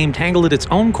parachute became tangled at its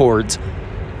own cords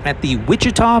at the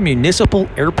Wichita Municipal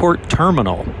Airport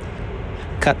Terminal.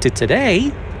 Cut to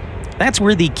today, that's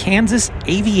where the Kansas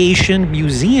Aviation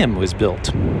Museum was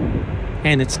built.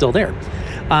 And it's still there.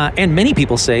 And many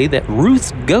people say that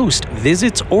Ruth's ghost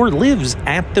visits or lives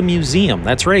at the museum.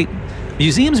 That's right.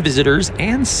 Museum's visitors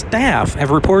and staff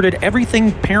have reported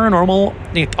everything paranormal,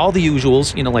 all the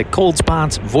usuals, like cold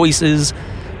spots, voices,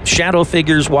 shadow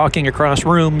figures walking across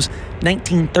rooms,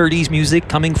 1930s music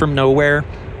coming from nowhere,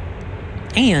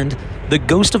 and the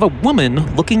ghost of a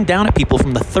woman looking down at people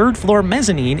from the third floor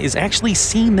mezzanine is actually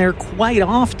seen there quite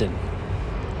often.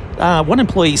 One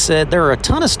employee said there are a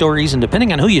ton of stories, and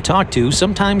depending on who you talk to,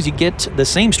 sometimes you get the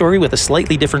same story with a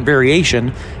slightly different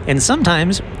variation, and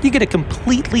sometimes you get a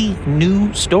completely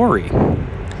new story.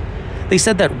 They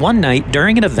said that one night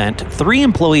during an event, 3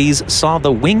 employees saw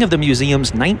the wing of the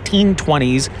museum's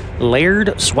 1920s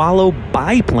Laird Swallow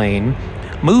biplane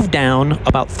move down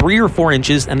about 3 or 4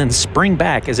 inches and then spring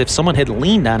back as if someone had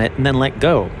leaned on it and then let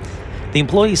go. The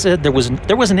employee said there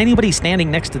wasn't anybody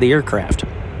standing next to the aircraft.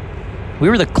 We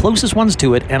were the closest ones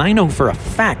to it, and I know for a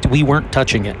fact we weren't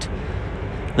touching it.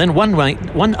 Then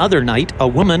one other night, a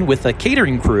woman with a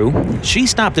catering crew, she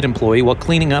stopped an employee while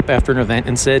cleaning up after an event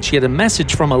and said she had a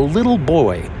message from a little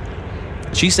boy.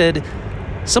 She said,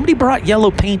 somebody brought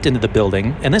yellow paint into the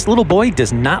building, and this little boy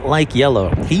does not like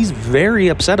yellow. He's very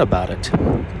upset about it.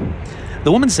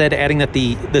 The woman said, adding that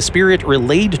the spirit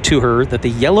relayed to her that the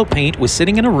yellow paint was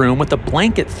sitting in a room with a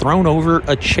blanket thrown over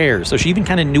a chair, so she even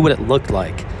kind of knew what it looked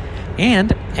like.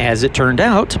 And, as it turned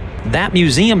out, that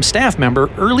museum staff member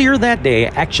earlier that day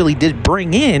actually did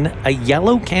bring in a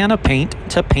yellow can of paint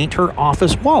to paint her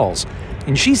office walls.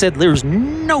 And she said there's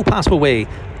no possible way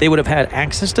they would have had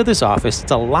access to this office.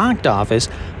 It's a locked office.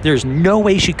 There's no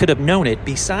way she could have known it,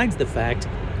 besides the fact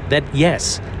that,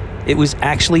 yes, it was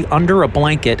actually under a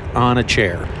blanket on a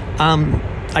chair.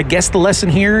 I guess the lesson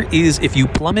here is if you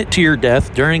plummet to your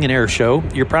death during an air show,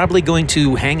 you're probably going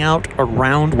to hang out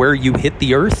around where you hit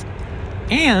the earth.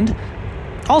 And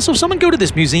also, someone go to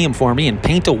this museum for me and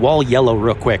paint a wall yellow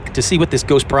real quick to see what this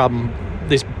ghost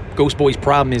boy's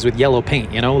problem is with yellow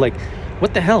paint, Like,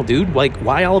 what the hell, dude? Like,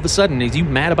 why all of a sudden is you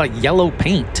mad about yellow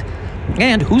paint?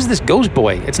 And who's this ghost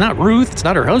boy? It's not Ruth. It's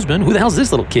not her husband. Who the hell's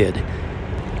this little kid?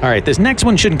 All right, this next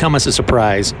one shouldn't come as a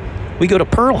surprise. We go to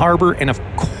Pearl Harbor, and of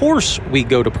course we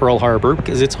go to Pearl Harbor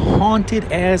because it's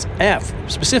haunted as F,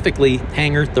 specifically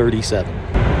Hangar 37.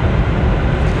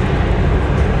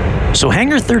 So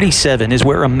Hangar 37 is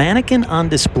where a mannequin on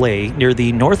display near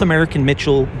the North American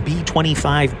Mitchell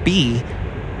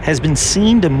B-25B has been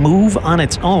seen to move on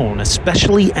its own,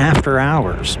 especially after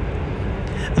hours.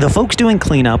 The folks doing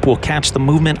cleanup will catch the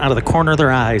movement out of the corner of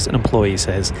their eyes, an employee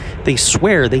says. They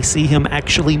swear they see him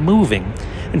actually moving.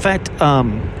 In fact,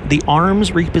 the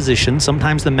arms reposition.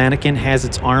 Sometimes the mannequin has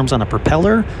its arms on a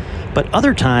propeller, but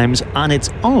other times, on its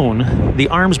own, the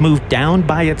arms move down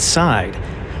by its side.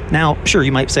 Now, sure,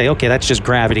 you might say, okay, that's just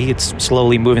gravity. It's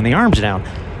slowly moving the arms down.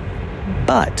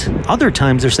 But other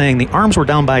times they're saying the arms were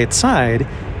down by its side,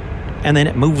 and then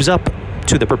it moves up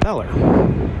to the propeller.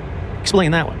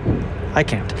 Explain that one. I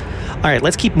can't. All right,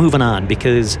 let's keep moving on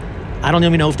because I don't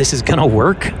even know if this is going to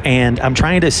work, and I'm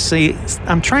trying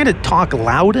to talk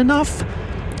loud enough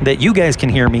that you guys can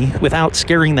hear me without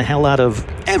scaring the hell out of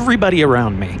everybody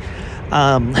around me.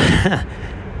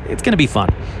 It's going to be fun.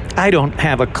 I don't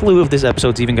have a clue if this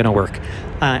episode's even going to work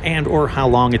and or how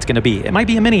long it's going to be. It might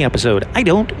be a mini episode. I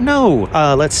don't know.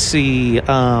 Let's see.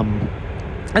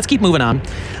 Let's keep moving on.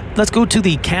 Let's go to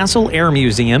the Castle Air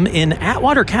Museum in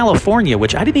Atwater, California,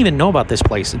 which I didn't even know about this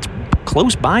place. It's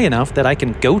close by enough that I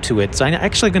can go to it. So I'm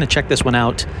actually going to check this one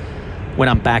out when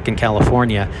I'm back in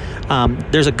California.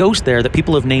 There's a ghost there that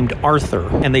people have named Arthur,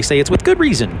 and they say it's with good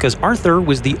reason, because Arthur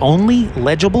was the only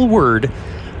legible word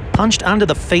punched onto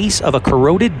the face of a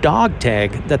corroded dog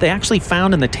tag that they actually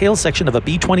found in the tail section of a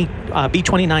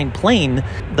B-29 plane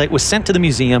that was sent to the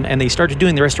museum, and they started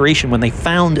doing the restoration when they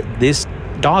found this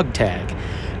dog tag.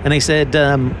 And they said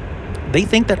they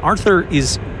think that Arthur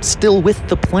is still with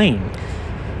the plane.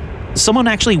 Someone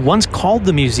actually once called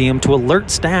the museum to alert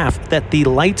staff that the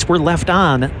lights were left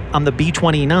on the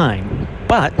B-29.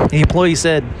 But the employee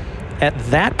said at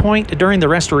that point during the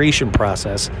restoration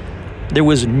process, there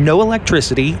was no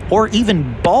electricity or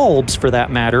even bulbs for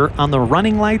that matter on the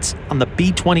running lights on the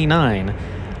B-29.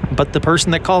 But the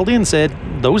person that called in said,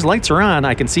 those lights are on.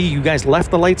 I can see you guys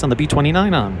left the lights on the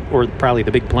B-29 on. Or probably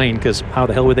the big plane, because how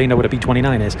the hell would they know what a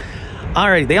B-29 is? All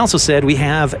right, they also said we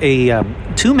have a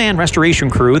two-man restoration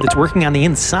crew that's working on the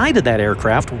inside of that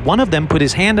aircraft. One of them put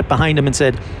his hand up behind him and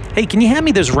said, hey, can you hand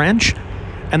me this wrench?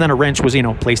 And then a wrench was,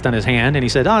 placed on his hand. And he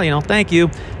said, thank you.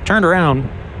 Turned around,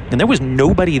 and there was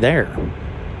nobody there.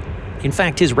 In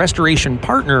fact, his restoration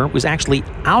partner was actually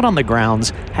out on the grounds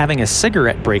having a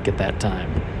cigarette break at that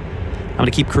time. I'm going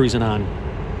to keep cruising on.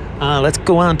 Let's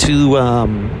go on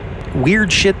to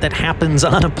weird shit that happens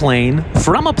on a plane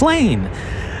from a plane.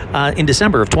 In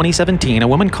December of 2017, a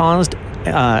woman caused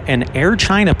an Air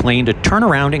China plane to turn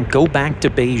around and go back to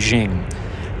Beijing.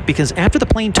 Because after the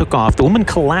plane took off, the woman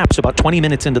collapsed about 20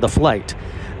 minutes into the flight.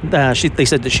 They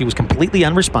said that she was completely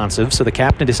unresponsive, so the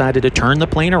captain decided to turn the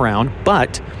plane around.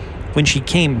 But when she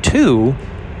came to,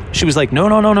 she was like,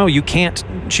 no, you can't.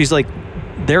 She's like,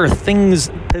 there are things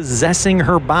possessing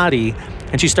her body.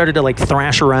 And she started to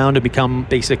thrash around and become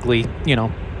basically,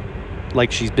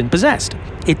 like she's been possessed.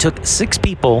 It took 6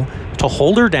 people to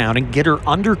hold her down and get her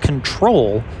under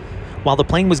control while the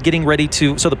plane was getting ready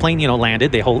to, so the plane,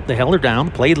 landed. They held her down,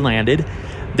 the plane landed.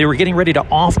 They were getting ready to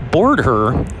off-board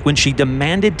her when she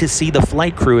demanded to see the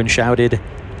flight crew and shouted,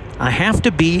 I have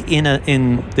to be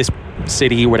in this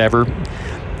city, whatever.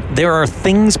 There are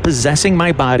things possessing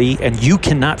my body and you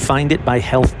cannot find it by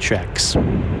health checks.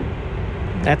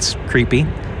 That's creepy.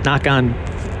 Knock on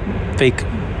fake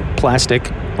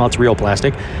plastic. Well, it's real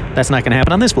plastic. That's not going to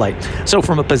happen on this flight. So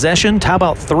from a possession to how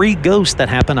about 3 ghosts that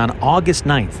happened on August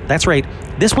 9th? That's right.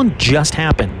 This one just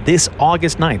happened. This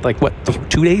August 9th.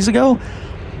 2 days ago?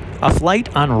 A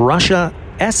flight on Russia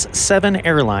S7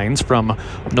 Airlines from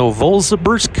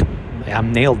Novosibirsk, I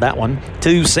nailed that one,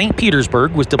 to St.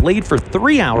 Petersburg was delayed for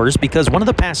 3 hours because one of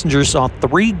the passengers saw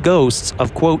 3 ghosts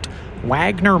of, quote,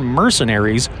 Wagner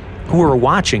mercenaries who were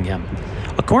watching him.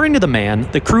 According to the man,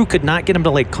 the crew could not get him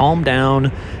to calm down.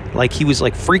 He was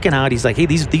freaking out. He's like, hey,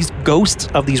 these ghosts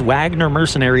of these Wagner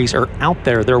mercenaries are out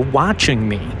there. They're watching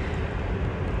me.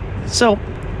 So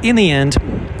in the end,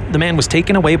 the man was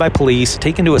taken away by police,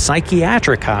 taken to a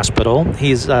psychiatric hospital.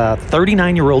 He's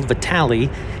 39-year-old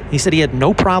Vitaly. He said he had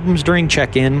no problems during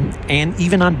check-in and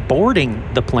even on boarding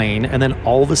the plane. And then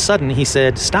all of a sudden he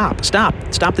said, stop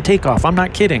the takeoff. I'm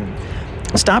not kidding.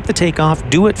 Stop the takeoff,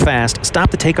 do it fast.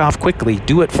 Stop the takeoff quickly,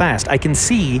 do it fast. I can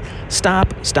see, stop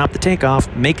the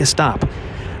takeoff, make a stop.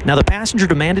 Now, the passenger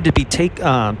demanded to be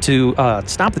stop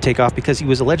the takeoff because he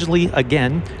was allegedly,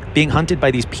 again, being hunted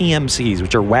by these PMCs,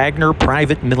 which are Wagner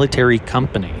Private Military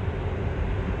Company.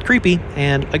 Creepy,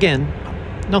 and again,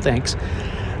 no thanks.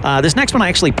 This next one I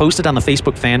actually posted on the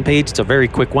Facebook fan page. It's a very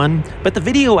quick one, but the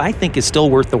video I think is still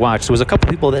worth the watch. There was a couple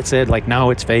people that said like,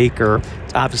 no, it's fake or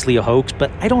it's obviously a hoax,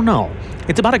 but I don't know.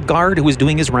 It's about a guard who was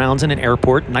doing his rounds in an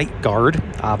airport, night guard,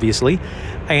 obviously,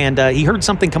 and he heard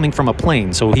something coming from a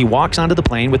plane. So he walks onto the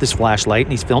plane with his flashlight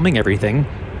and he's filming everything.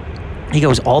 He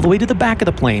goes all the way to the back of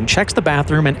the plane, checks the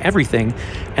bathroom and everything,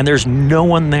 and there's no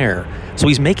one there. So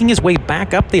he's making his way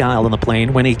back up the aisle in the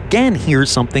plane when he again hears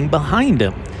something behind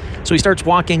him. So he starts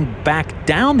walking back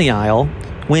down the aisle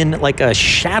when like a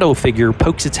shadow figure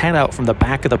pokes its head out from the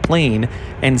back of the plane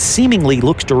and seemingly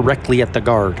looks directly at the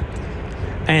guard.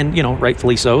 And,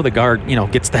 rightfully so, the guard,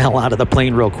 gets the hell out of the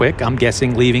plane real quick, I'm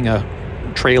guessing leaving a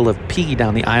trail of pee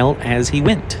down the aisle as he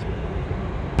went.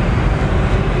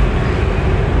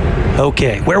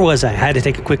 Okay, where was I? I had to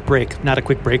take a quick break. Not a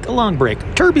quick break, a long break.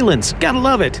 Turbulence, gotta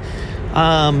love it.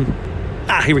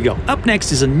 Here we go. Up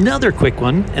next is another quick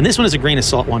one, and this one is a grain of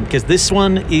salt one because this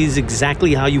one is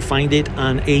exactly how you find it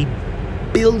on a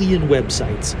billion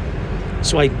websites.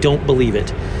 So I don't believe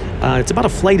it. It's about a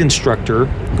flight instructor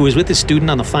who was with a student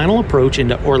on the final approach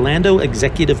into Orlando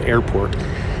Executive Airport.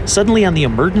 Suddenly on the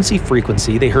emergency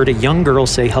frequency, they heard a young girl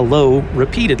say hello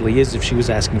repeatedly as if she was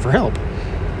asking for help.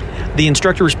 The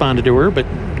instructor responded to her, but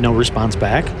no response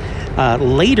back.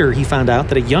 Later, he found out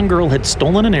that a young girl had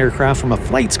stolen an aircraft from a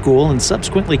flight school and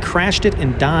subsequently crashed it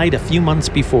and died a few months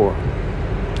before.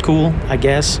 Cool, I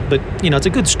guess, but, it's a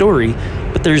good story,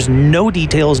 but there's no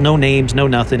details, no names, no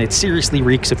nothing. It seriously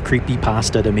reeks of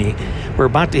creepypasta to me.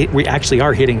 We actually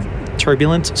are hitting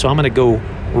turbulence, so I'm going to go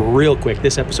real quick.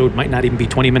 This episode might not even be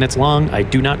 20 minutes long. I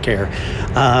do not care.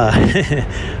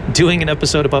 Doing an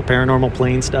episode about paranormal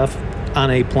plane stuff on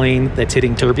a plane that's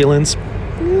hitting turbulence,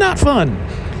 not fun.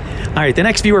 All right, the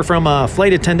next viewer from a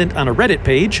flight attendant on a Reddit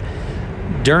page.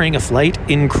 During a flight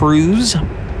in cruise,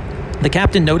 the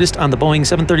captain noticed on the Boeing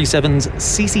 737's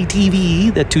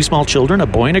CCTV that two small children, a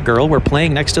boy and a girl, were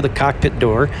playing next to the cockpit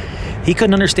door. He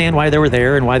couldn't understand why they were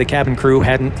there and why the cabin crew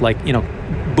hadn't,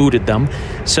 booted them.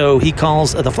 So he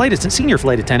calls the senior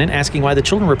flight attendant asking why the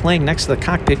children were playing next to the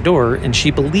cockpit door, and she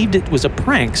believed it was a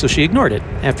prank, so she ignored it.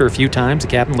 After a few times, the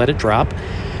captain let it drop.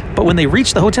 But when they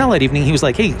reached the hotel that evening, he was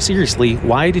like, hey, seriously,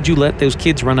 why did you let those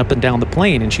kids run up and down the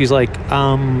plane? And she's like,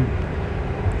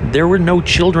 there were no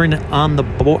children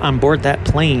on board that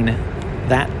plane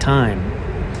that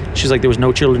time. She's like, there was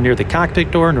no children near the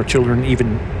cockpit door, no children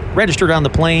even registered on the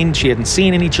plane. She hadn't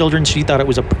seen any children. She thought it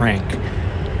was a prank.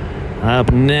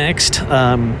 Up next,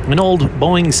 an old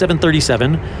Boeing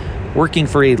 737 working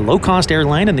for a low-cost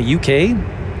airline in the UK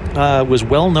was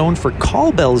well known for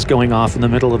call bells going off in the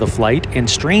middle of the flight and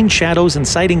strange shadows and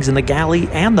sightings in the galley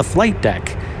and the flight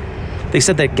deck. They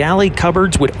said that galley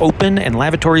cupboards would open and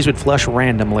lavatories would flush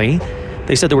randomly.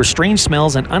 They said there were strange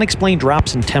smells and unexplained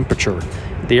drops in temperature.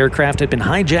 The aircraft had been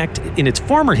hijacked in its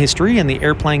former history, and the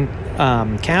airplane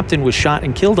captain was shot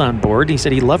and killed on board. He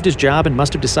said he loved his job and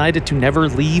must have decided to never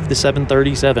leave the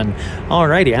 737.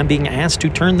 Alrighty, I'm being asked to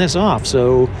turn this off,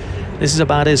 so this is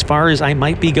about as far as I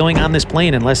might be going on this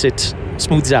plane unless it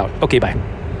smooths out. Okay, bye.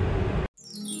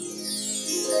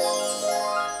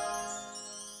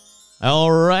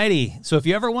 Alrighty, so if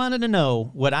you ever wanted to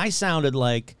know what I sounded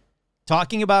like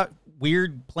talking about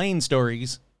weird plane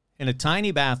stories in a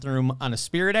tiny bathroom on a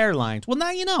Spirit Airlines, well, now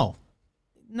you know.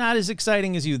 Not as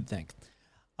exciting as you'd think.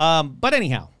 But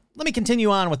anyhow, let me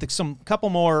continue on with some couple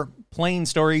more plane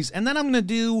stories, and then I'm going to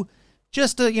do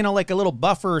just a, like a little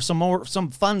buffer,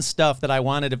 some fun stuff that I've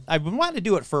been wanting to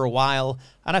do it for a while,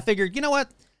 and I figured, you know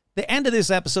what? The end of this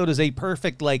episode is a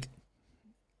perfect, let's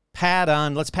pad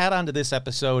on to this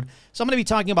episode. So I'm going to be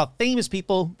talking about famous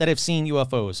people that have seen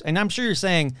UFOs. And I'm sure you're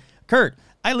saying, Kurt,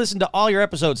 I listened to all your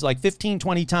episodes 15,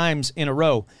 20 times in a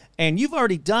row, and you've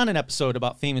already done an episode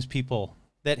about famous people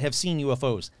that have seen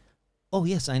UFOs. Oh,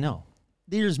 yes, I know.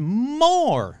 There's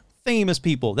more famous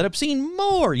people that have seen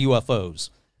more UFOs.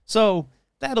 So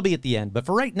that'll be at the end. But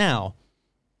for right now,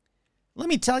 let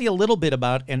me tell you a little bit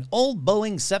about an old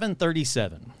Boeing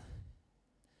 737.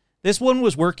 This one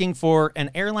was working for an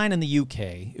airline in the UK.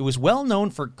 It was well known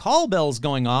for call bells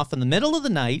going off in the middle of the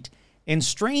night and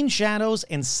strange shadows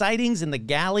and sightings in the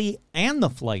galley and the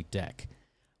flight deck.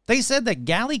 They said that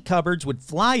galley cupboards would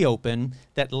fly open,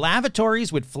 that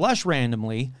lavatories would flush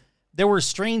randomly, there were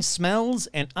strange smells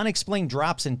and unexplained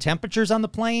drops in temperatures on the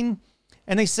plane,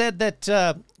 and they said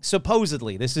that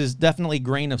supposedly, this is definitely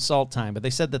grain of salt time, but they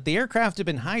said that the aircraft had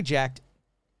been hijacked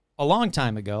a long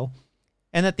time ago,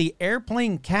 and that the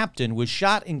airplane captain was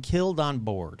shot and killed on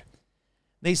board.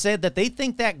 They said that they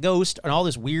think that ghost and all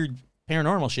this weird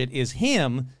paranormal shit is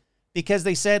him because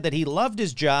they said that he loved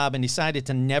his job and decided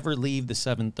to never leave the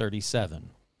 737.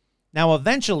 Now,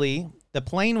 eventually, the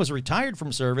plane was retired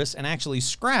from service and actually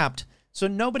scrapped, so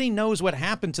nobody knows what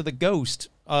happened to the ghost,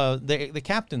 the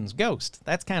captain's ghost.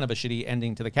 That's kind of a shitty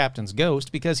ending to the captain's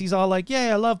ghost, because he's all like,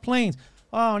 "Yeah, I love planes."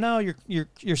 Oh no,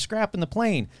 you're scrapping the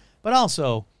plane. But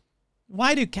also,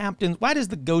 why does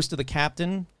the ghost of the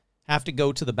captain have to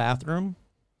go to the bathroom?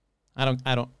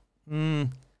 I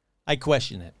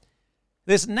question it.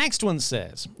 This next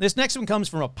one comes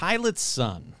from a pilot's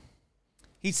son.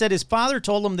 He said his father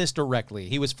told him this directly.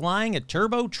 He was flying a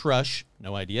turbo Trush,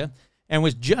 no idea, and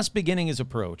was just beginning his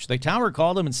approach. The tower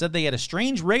called him and said they had a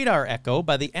strange radar echo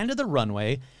by the end of the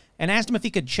runway and asked him if he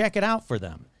could check it out for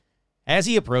them. As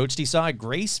he approached, he saw a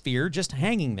gray sphere just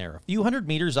hanging there, a few hundred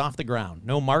meters off the ground.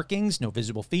 No markings, no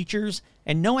visible features,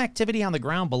 and no activity on the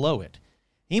ground below it.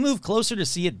 He moved closer to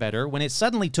see it better when it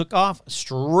suddenly took off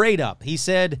straight up. He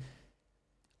said,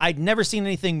 "I'd never seen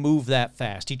anything move that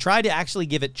fast." He tried to actually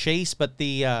give it chase, but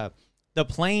the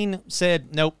plane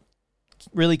said nope,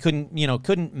 really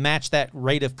couldn't match that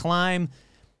rate of climb.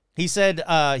 He said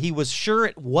he was sure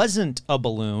it wasn't a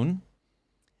balloon.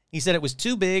 He said it was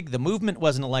too big, the movement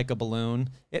wasn't like a balloon,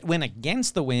 it went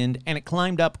against the wind, and it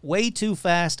climbed up way too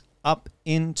fast up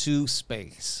into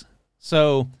space.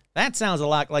 So that sounds a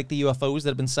lot like the UFOs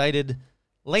that have been sighted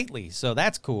lately, so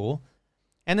that's cool.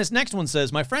 And this next one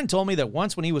says, my friend told me that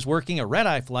once when he was working a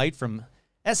red-eye flight from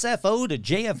SFO to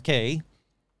JFK,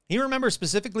 he remembers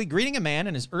specifically greeting a man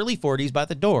in his early 40s by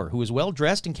the door who was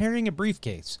well-dressed and carrying a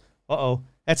briefcase. Uh-oh,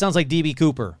 that sounds like D.B.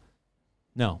 Cooper.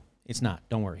 No, it's not.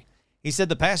 Don't worry. He said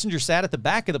the passenger sat at the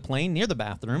back of the plane near the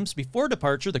bathrooms. Before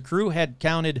departure, the crew had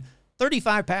counted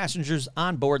 35 passengers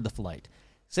on board the flight.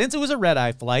 Since it was a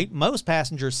red-eye flight, most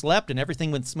passengers slept and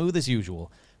everything went smooth as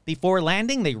usual. Before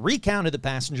landing, they recounted the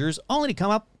passengers, only to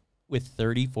come up with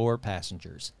 34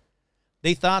 passengers.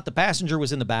 They thought the passenger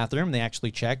was in the bathroom. They actually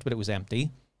checked, but it was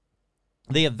empty.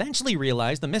 They eventually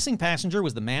realized the missing passenger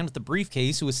was the man with the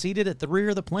briefcase who was seated at the rear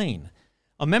of the plane.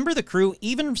 A member of the crew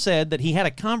even said that he had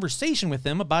a conversation with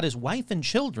him about his wife and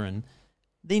children.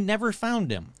 They never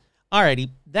found him. Alrighty,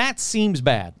 that seems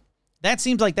bad. That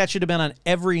seems like that should have been on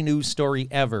every news story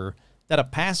ever, that a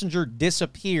passenger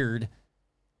disappeared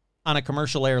on a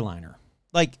commercial airliner.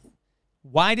 Like,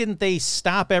 why didn't they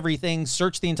stop everything,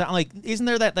 search the entire... Like, isn't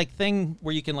there that like thing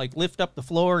where you can like lift up the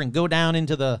floor and go down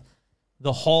into the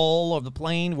hull of the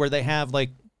plane where they have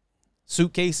like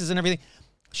suitcases and everything?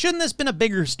 Shouldn't this been a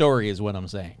bigger story is what I'm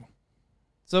saying.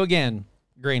 So again,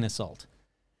 grain of salt.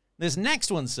 This next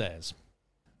one says,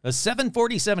 a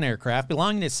 747 aircraft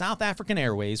belonging to South African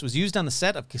Airways was used on the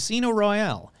set of Casino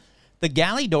Royale. The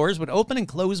galley doors would open and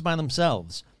close by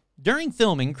themselves. During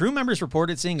filming, crew members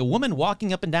reported seeing a woman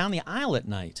walking up and down the aisle at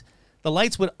night. The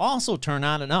lights would also turn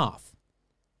on and off.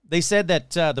 They said that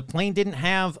the plane didn't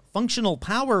have functional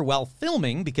power while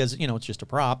filming because, it's just a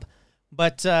prop.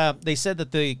 But they said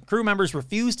that the crew members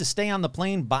refused to stay on the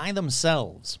plane by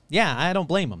themselves. Yeah, I don't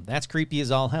blame them. That's creepy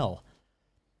as all hell.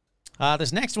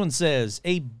 This next one says,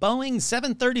 a Boeing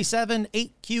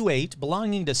 737-8Q8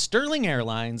 belonging to Sterling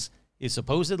Airlines is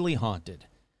supposedly haunted.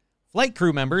 Flight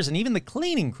crew members and even the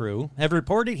cleaning crew have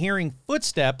reported hearing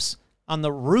footsteps on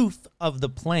the roof of the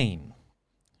plane.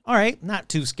 All right, not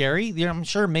too scary. I'm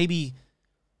sure maybe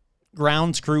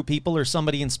grounds crew people or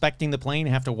somebody inspecting the plane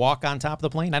have to walk on top of the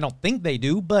plane. I don't think they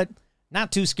do, but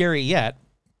not too scary yet.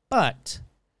 But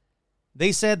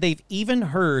they said they've even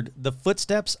heard the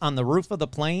footsteps on the roof of the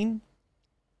plane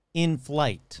in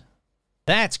flight.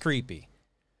 That's creepy.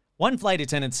 One flight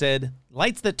attendant said,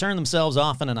 lights that turn themselves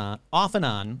off and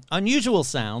on, unusual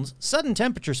sounds, sudden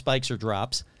temperature spikes or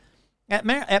drops. At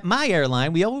my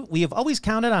airline, we have always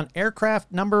counted on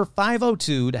aircraft number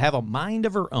 502 to have a mind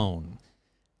of her own.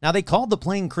 Now, they called the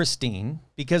plane Christine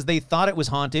because they thought it was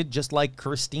haunted, just like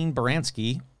Christine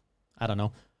Baranski. I don't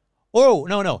know. Oh,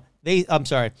 no. I'm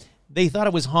sorry. They thought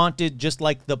it was haunted just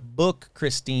like the book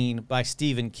Christine by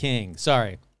Stephen King.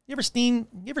 Sorry. You ever seen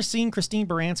Christine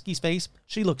Baranski's face?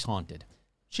 She looks haunted.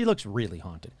 She looks really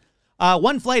haunted.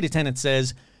 One flight attendant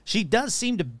says, she does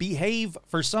seem to behave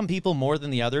for some people more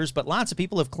than the others, but lots of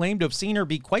people have claimed to have seen her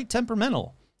be quite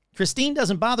temperamental. Christine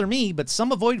doesn't bother me, but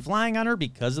some avoid flying on her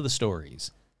because of the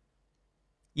stories.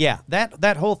 Yeah,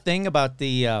 that whole thing about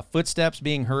the footsteps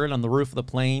being heard on the roof of the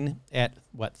plane at,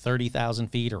 30,000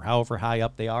 feet or however high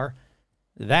up they are,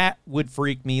 that would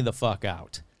freak me the fuck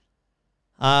out.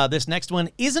 This next one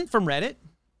isn't from Reddit.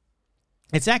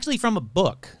 It's actually from a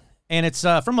book, and it's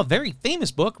from a very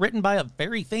famous book written by a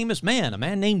very famous man, a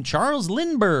man named Charles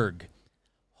Lindbergh.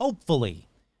 Hopefully,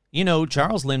 you know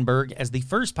Charles Lindbergh as the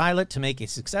first pilot to make a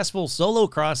successful solo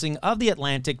crossing of the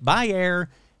Atlantic by air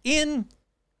in...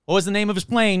 What was the name of his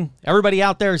plane? Everybody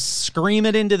out there scream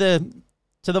it into the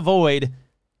void.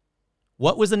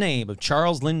 What was the name of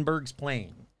Charles Lindbergh's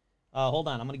plane? Hold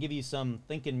on. I'm going to give you some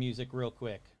thinking music real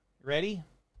quick. Ready?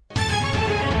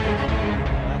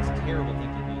 That's terrible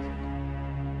thinking music.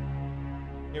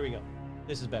 Here we go.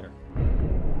 This is better.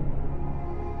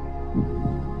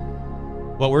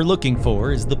 What we're looking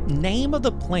for is the name of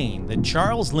the plane that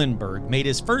Charles Lindbergh made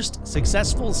his first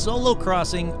successful solo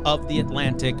crossing of the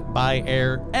Atlantic by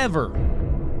air ever.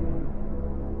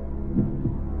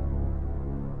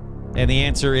 And the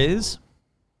answer is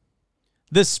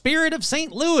the Spirit of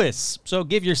St. Louis. So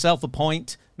give yourself a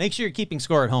point. Make sure you're keeping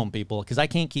score at home, people, because I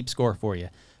can't keep score for you.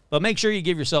 But make sure you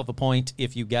give yourself a point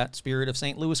if you got Spirit of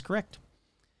St. Louis correct.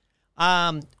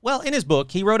 Well, in his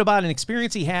book, he wrote about an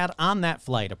experience he had on that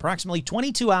flight. Approximately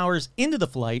 22 hours into the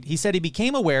flight, he said he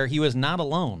became aware he was not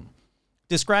alone.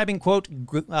 Describing, quote,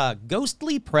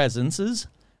 ghostly presences,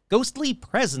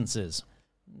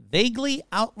 vaguely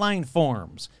outlined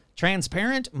forms,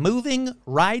 transparent, moving,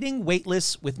 riding,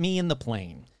 weightless with me in the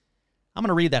plane. I'm going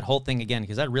to read that whole thing again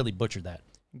because I really butchered that.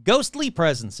 Ghostly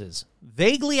presences,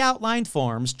 vaguely outlined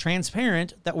forms,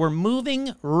 transparent, that were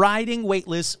moving, riding,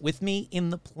 weightless with me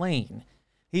in the plane.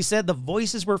 He said the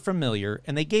voices were familiar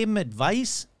and they gave him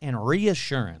advice and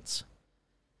reassurance.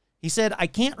 He said, I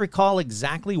can't recall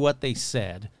exactly what they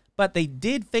said, but they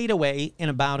did fade away in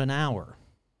about an hour.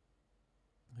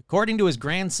 According to his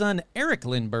grandson, Eric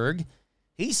Lindbergh,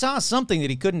 he saw something that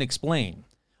he couldn't explain.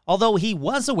 Although he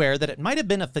was aware that it might have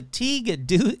been a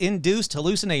fatigue-induced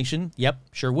hallucination, yep,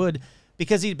 sure would,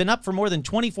 because he'd been up for more than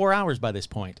 24 hours by this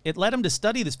point. It led him to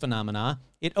study this phenomena,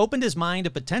 it opened his mind to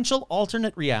potential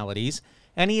alternate realities,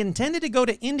 and he intended to go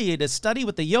to India to study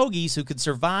with the yogis who could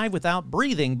survive without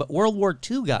breathing, but World War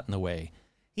II got in the way.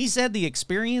 He said the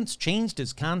experience changed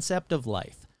his concept of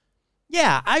life.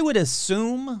 Yeah, I would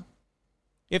assume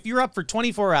if you're up for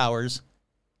 24 hours,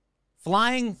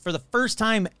 flying for the first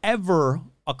time ever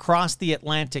across the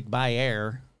Atlantic by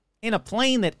air in a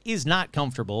plane that is not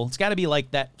comfortable, it's got to be like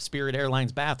that Spirit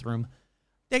Airlines bathroom,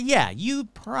 that, yeah, you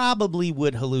probably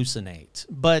would hallucinate.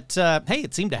 But, hey,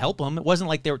 it seemed to help him. It wasn't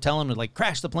like they were telling him to, like,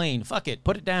 crash the plane, fuck it,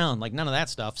 put it down, like none of that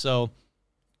stuff. So,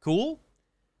 cool.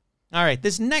 All right,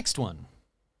 this next one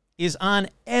is on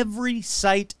every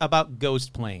site about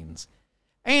ghost planes.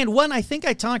 And one I think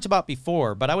I talked about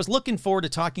before, but I was looking forward to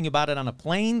talking about it on a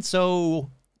plane, so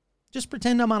just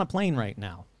pretend I'm on a plane right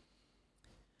now.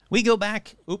 We go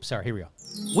back, here we go.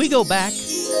 We go back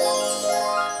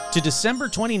to December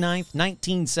 29th,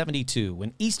 1972,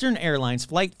 when Eastern Airlines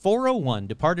Flight 401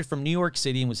 departed from New York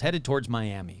City and was headed towards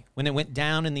Miami, when it went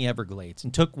down in the Everglades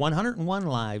and took 101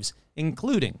 lives,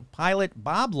 including pilot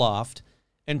Bob Loft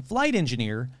and flight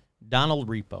engineer Donald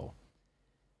Repo.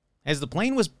 As the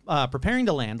plane was preparing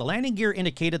to land, the landing gear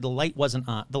indicated the light wasn't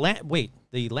on.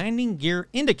 The landing gear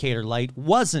indicator light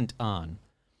wasn't on.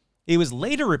 It was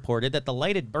later reported that the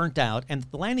light had burnt out and that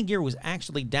the landing gear was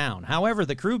actually down. However,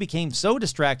 the crew became so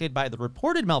distracted by the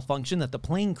reported malfunction that the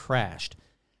plane crashed.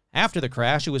 After the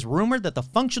crash, it was rumored that the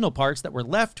functional parts that were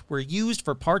left were used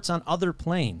for parts on other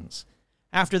planes.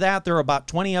 After that, there were about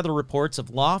 20 other reports of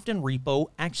Loft and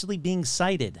Repo actually being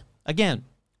sighted. Again,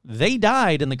 they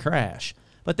died in the crash,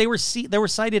 but they were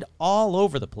sighted all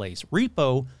over the place.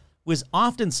 Repo was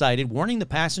often sighted, warning the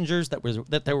passengers that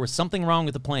there was something wrong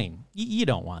with the plane. You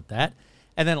don't want that.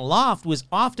 And then Loft was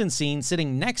often seen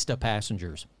sitting next to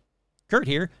passengers. Kurt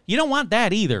here, you don't want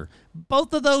that either.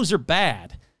 Both of those are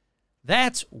bad.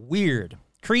 That's weird.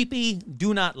 Creepy,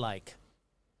 do not like.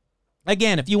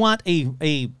 Again, if you want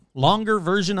a longer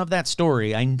version of that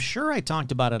story, I'm sure I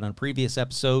talked about it on a previous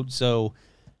episode, so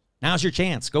now's your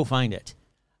chance. Go find it.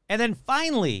 And then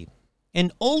finally,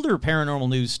 an older paranormal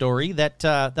news story that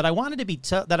I wanted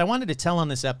to tell on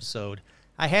this episode.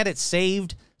 I had it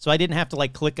saved, so I didn't have to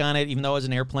click on it, even though it was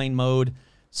in airplane mode.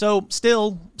 So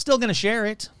still gonna share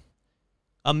it.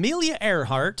 Amelia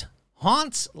Earhart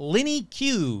haunts Lenny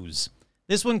Hughes.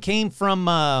 This one came from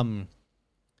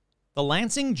the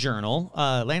Lansing Journal,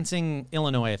 Lansing,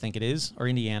 Illinois, I think it is, or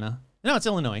Indiana. No, it's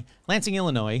Illinois. Lansing,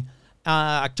 Illinois,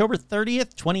 October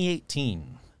 30th,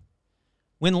 2018.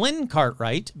 When Lynn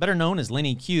Cartwright, better known as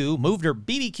Lenny Q, moved her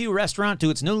BBQ restaurant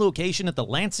to its new location at the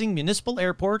Lansing Municipal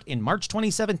Airport in March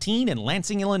 2017 in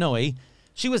Lansing, Illinois,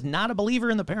 she was not a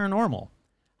believer in the paranormal.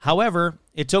 However,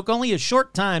 it took only a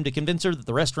short time to convince her that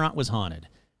the restaurant was haunted.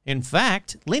 In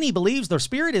fact, Lenny believes their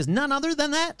spirit is none other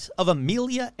than that of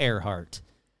Amelia Earhart.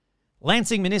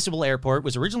 Lansing Municipal Airport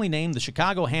was originally named the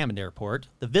Chicago Hammond Airport.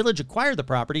 The village acquired the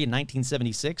property in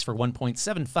 1976 for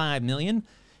 $1.75 million.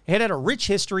 It had a rich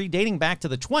history dating back to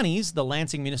the 20s. The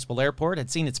Lansing Municipal Airport had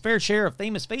seen its fair share of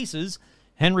famous faces.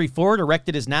 Henry Ford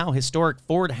erected his now historic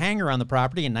Ford hangar on the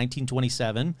property in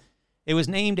 1927. It was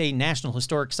named a National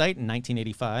Historic Site in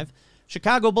 1985.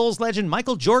 Chicago Bulls legend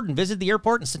Michael Jordan visited the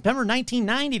airport in September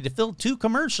 1990 to film 2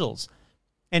 commercials.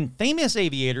 And famous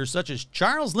aviators such as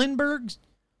Charles Lindbergh,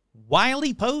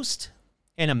 Wiley Post,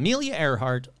 and Amelia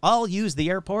Earhart all used the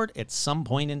airport at some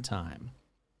point in time.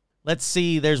 Let's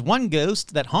see, there's one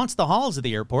ghost that haunts the halls of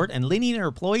the airport, and Linny and her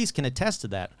employees can attest to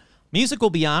that. Music will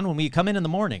be on when we come in the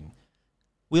morning.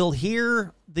 We'll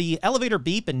hear the elevator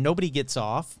beep and nobody gets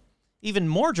off. Even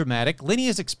more dramatic, Linny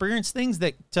has experienced things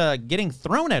that getting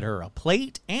thrown at her, a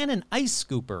plate and an ice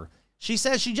scooper. She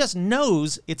says she just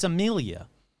knows it's Amelia.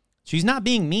 She's not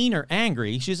being mean or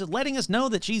angry. She's just letting us know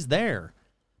that she's there.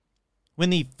 When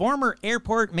the former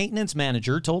airport maintenance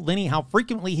manager told Linny how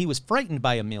frequently he was frightened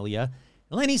by Amelia,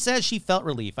 Linny says she felt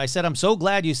relief. I said, I'm so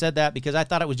glad you said that because I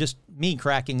thought it was just me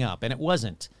cracking up, and it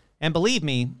wasn't. And believe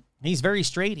me, he's very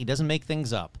straight. He doesn't make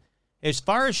things up. As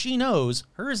far as she knows,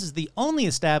 hers is the only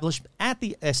establishment at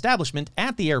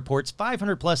the airport's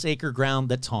 500-plus acre ground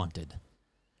that's haunted.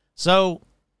 So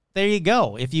there you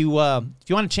go. If you want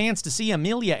a chance to see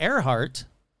Amelia Earhart,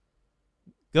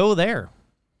 go there.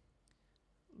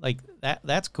 Like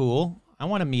that's cool. I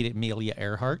want to meet Amelia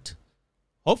Earhart.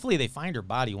 Hopefully they find her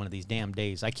body one of these damn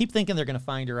days. I keep thinking they're going to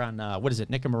find her on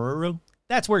Nikamururu.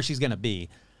 That's where she's going to be.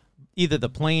 Either the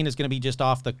plane is going to be just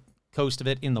off the coast of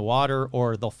it in the water,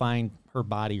 or they'll find her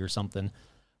body or something.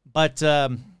 But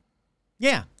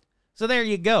yeah, so there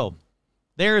you go.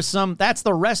 That's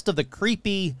the rest of the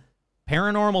creepy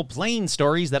paranormal plane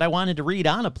stories that I wanted to read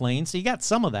on a plane. So you got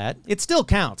some of that. It still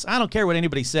counts. I don't care what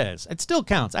anybody says. It still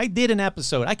counts. I did an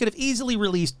episode. I could have easily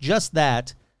released just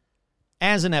that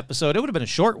as an episode. It would have been a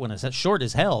short one, as short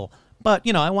as hell. But,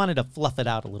 I wanted to fluff it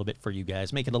out a little bit for you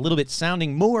guys, make it a little bit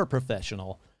sounding more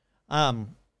professional.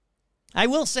 I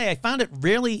will say I found it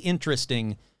really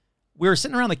interesting. We were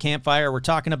sitting around the campfire. We're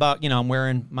talking about, I'm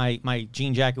wearing my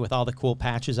jean jacket with all the cool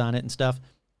patches on it and stuff.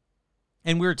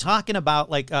 And we were talking about,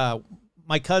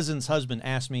 my cousin's husband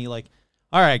asked me, all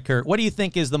right, Kurt, what do you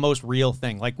think is the most real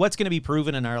thing? What's going to be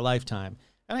proven in our lifetime?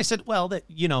 And I said, well, that,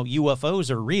 UFOs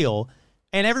are real.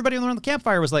 And everybody around the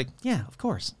campfire was like, yeah, of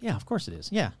course. Yeah, of course it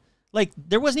is. Yeah.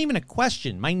 There wasn't even a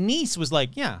question. My niece was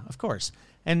like, yeah, of course.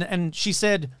 And she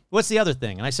said, what's the other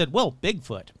thing? And I said, well,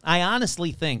 Bigfoot. I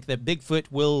honestly think that Bigfoot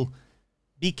will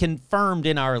be confirmed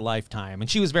in our lifetime. And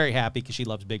she was very happy because she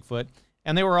loves Bigfoot.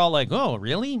 And they were all like, oh,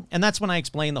 really? And that's when I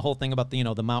explained the whole thing about the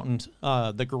mountain,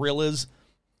 the gorillas,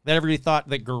 that everybody thought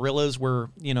that gorillas were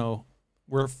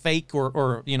fake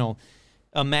or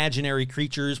imaginary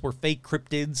creatures, were fake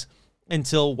cryptids,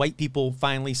 until white people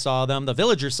finally saw them. The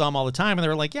villagers saw them all the time, and they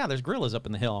were like, yeah, there's gorillas up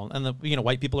in the hill. And the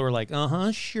white people were like,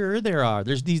 sure there are.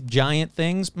 There's these giant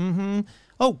things. Mm-hmm.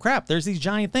 Oh, crap, there's these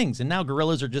giant things. And now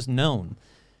gorillas are just known.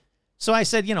 So I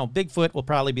said, Bigfoot will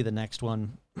probably be the next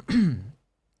one. And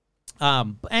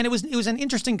it was an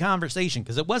interesting conversation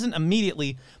because it wasn't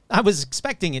immediately, I was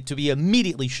expecting it to be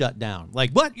immediately shut down.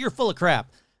 Like, what? You're full of crap.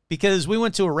 Because we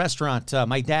went to a restaurant,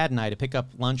 my dad and I, to pick up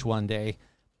lunch one day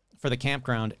for the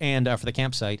campground and for the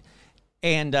campsite.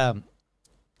 And I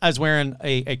was wearing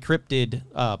a cryptid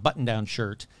button-down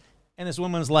shirt. And this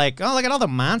woman was like, oh, look at all the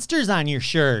monsters on your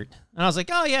shirt. And I was like,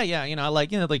 oh, yeah. I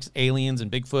like aliens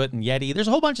and Bigfoot and Yeti. There's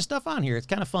a whole bunch of stuff on here. It's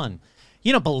kind of fun.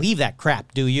 You don't believe that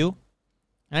crap, do you?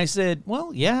 And I said,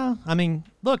 well, yeah. I mean,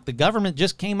 look, the government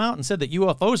just came out and said that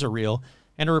UFOs are real.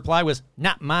 And her reply was,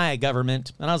 not my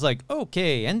government. And I was like,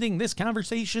 okay, ending this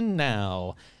conversation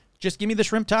now. Just give me the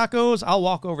shrimp tacos. I'll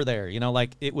walk over there.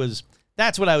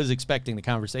 That's what I was expecting the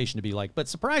conversation to be like. But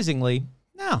surprisingly,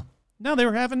 no, they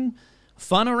were having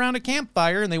fun around a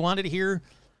campfire and they wanted to hear,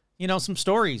 some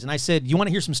stories. And I said, you want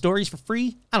to hear some stories for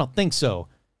free? I don't think so.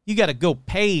 You got to go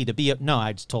pay to be no,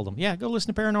 I just told them, yeah, go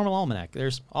listen to Paranormal Almanac.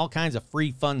 There's all kinds of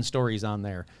free, fun stories on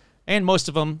there. And most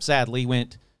of them, sadly,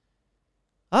 went,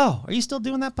 oh, are you still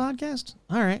doing that podcast?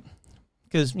 All right.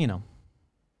 Because,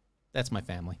 that's my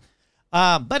family.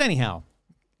 But anyhow,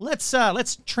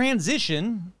 let's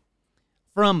transition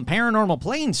from paranormal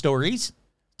plane stories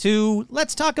to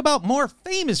let's talk about more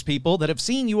famous people that have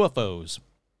seen UFOs.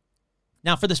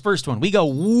 Now, for this first one, we go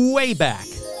way back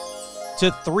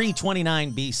to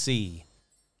 329 BC.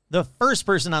 The first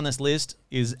person on this list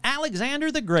is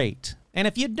Alexander the Great. And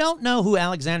if you don't know who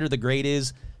Alexander the Great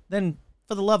is, then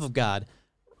for the love of God,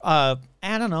 I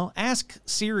don't know, ask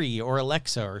Siri or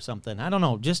Alexa or something. I don't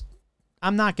know,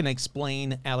 I'm not going to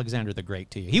explain Alexander the Great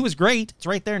to you. He was great. It's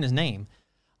right there in his name.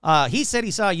 He said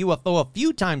he saw a UFO a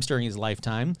few times during his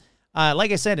lifetime.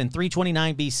 Like I said, in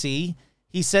 329 BC,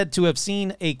 he said to have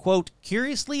seen a, quote,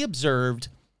 curiously observed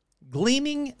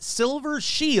gleaming silver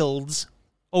shields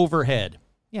overhead.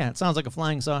 Yeah, it sounds like a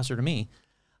flying saucer to me.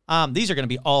 These are going to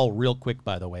be all real quick,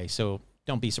 by the way, so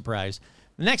don't be surprised.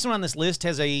 The next one on this list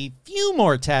has a few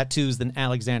more tattoos than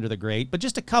Alexander the Great, but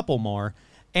just a couple more,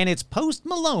 and it's Post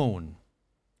Malone.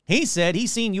 He said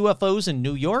he's seen UFOs in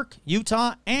New York,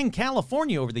 Utah, and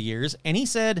California over the years, and he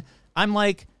said, I'm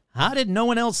like, how did no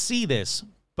one else see this?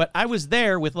 But I was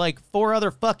there with like 4 other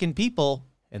fucking people,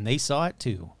 and they saw it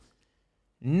too.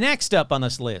 Next up on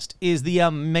this list is the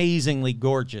amazingly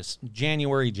gorgeous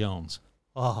January Jones.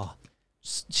 Oh,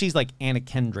 she's like Anna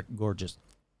Kendrick gorgeous.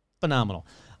 Phenomenal.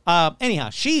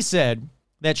 Anyhow, she said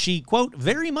that she, quote,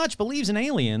 very much believes in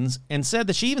aliens and said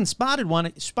that she even spotted a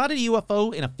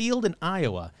UFO in a field in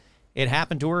Iowa. It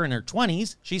happened to her in her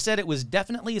 20s. She said it was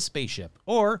definitely a spaceship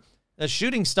or a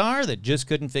shooting star that just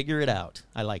couldn't figure it out.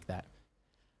 I like that.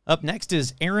 Up next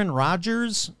is Aaron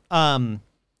Rodgers.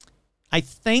 I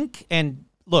think, and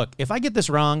look, if I get this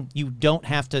wrong, you don't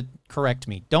have to correct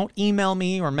me. Don't email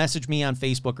me or message me on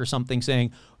Facebook or something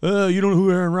saying, oh, you don't know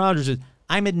who Aaron Rodgers is.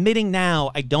 I'm admitting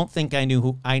now I don't think I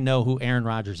know who Aaron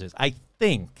Rodgers is. I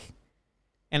think,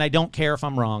 and I don't care if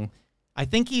I'm wrong, I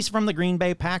think he's from the Green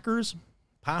Bay Packers,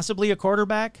 possibly a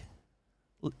quarterback.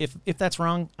 If that's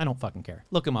wrong, I don't fucking care.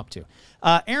 Look him up too.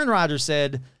 Aaron Rodgers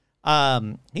said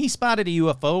he spotted a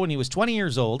UFO when he was 20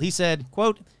 years old. He said,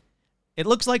 quote, it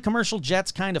looks like commercial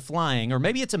jets kind of flying, or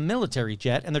maybe it's a military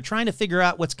jet, and they're trying to figure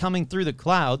out what's coming through the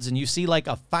clouds, and you see like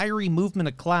a fiery movement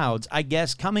of clouds, I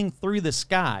guess, coming through the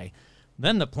sky.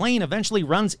 Then the plane eventually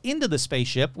runs into the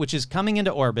spaceship, which is coming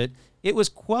into orbit. It was,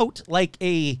 quote, like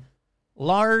a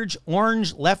large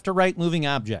orange left to right moving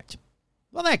object.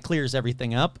 Well, that clears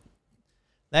everything up.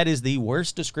 That is the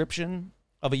worst description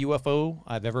of a UFO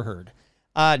I've ever heard.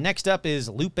 Next up is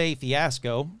Lupe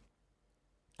Fiasco.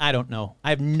 I don't know.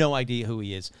 I have no idea who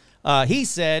he is. He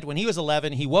said when he was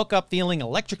 11, he woke up feeling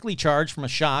electrically charged from a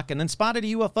shock and then spotted a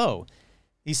UFO.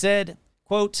 He said,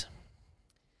 quote,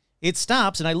 it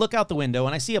stops and I look out the window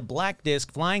and I see a black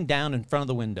disc flying down in front of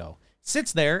the window.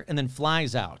 Sits there and then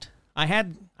flies out.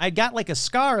 I got like a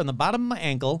scar on the bottom of my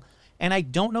ankle and I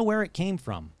don't know where it came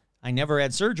from. I never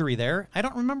had surgery there. I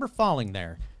don't remember falling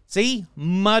there. See?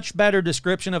 Much better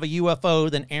description of a UFO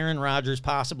than Aaron Rodgers,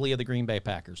 possibly of the Green Bay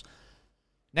Packers.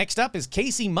 Next up is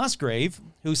Casey Musgrave,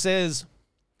 who says,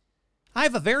 I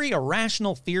have a very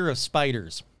irrational fear of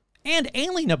spiders and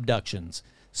alien abductions.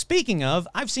 Speaking of,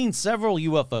 I've seen several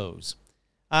UFOs.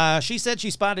 She said she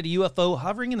spotted a UFO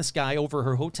hovering in the sky over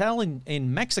her hotel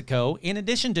in Mexico, in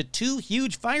addition to 2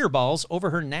 huge fireballs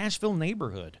over her Nashville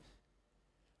neighborhood.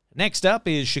 Next up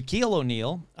is Shaquille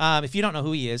O'Neal. If you don't know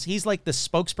who he is, he's like the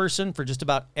spokesperson for just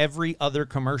about every other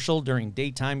commercial during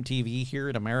daytime TV here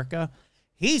in America.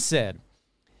 He said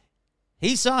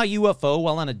he saw a UFO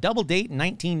while on a double date in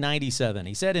 1997.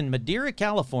 He said in Madeira,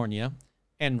 California,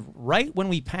 and right when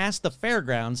we passed the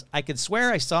fairgrounds, I could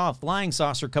swear I saw a flying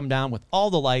saucer come down with all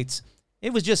the lights.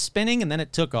 It was just spinning and then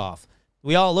it took off.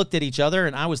 We all looked at each other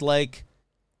and I was like,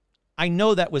 I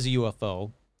know that was a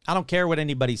UFO. I don't care what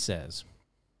anybody says.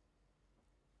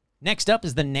 Next up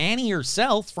is the nanny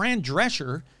herself, Fran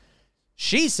Drescher.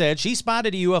 She said she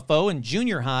spotted a UFO in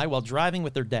junior high while driving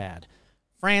with her dad.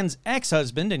 Fran's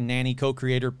ex-husband and nanny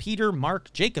co-creator Peter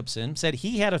Mark Jacobson said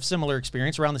he had a similar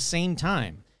experience around the same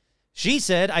time. She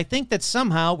said, I think that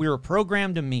somehow we were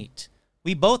programmed to meet.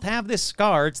 We both have this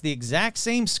scar. It's the exact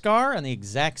same scar on the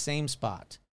exact same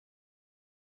spot.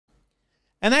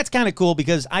 And that's kind of cool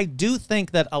because I do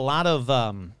think that a lot of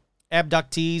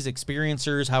abductees,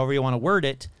 experiencers, however you want to word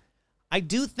it, I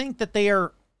do think that they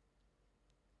are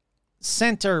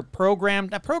sent or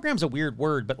programmed. Now, program's a weird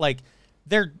word, but like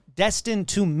they're destined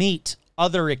to meet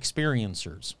other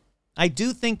experiencers. I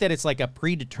do think that it's like a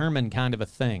predetermined kind of a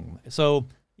thing. So,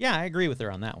 yeah, I agree with her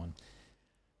on that one.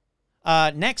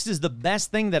 Next is the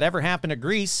best thing that ever happened to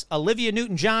Greece. Olivia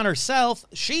Newton-John herself,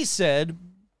 she said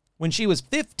when she was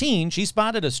 15, she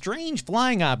spotted a strange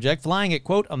flying object flying at,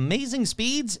 quote, amazing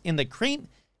speeds in the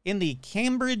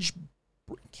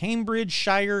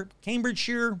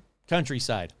Cambridgeshire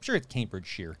countryside. I'm sure it's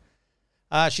Cambridgeshire.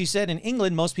 She said in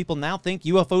England, most people now think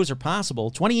UFOs are possible.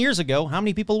 20 years ago, how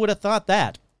many people would have thought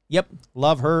that? Yep,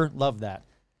 love her, love that.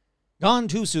 Gone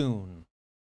too soon.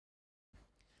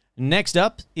 Next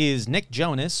up is Nick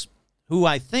Jonas, who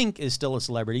I think is still a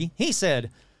celebrity. He said,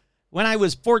 when I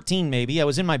was 14 maybe, I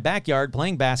was in my backyard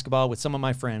playing basketball with some of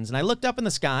my friends, and I looked up in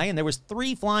the sky, and there was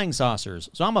 3 flying saucers.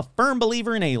 So I'm a firm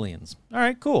believer in aliens. All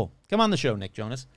right, cool. Come on the show, Nick Jonas.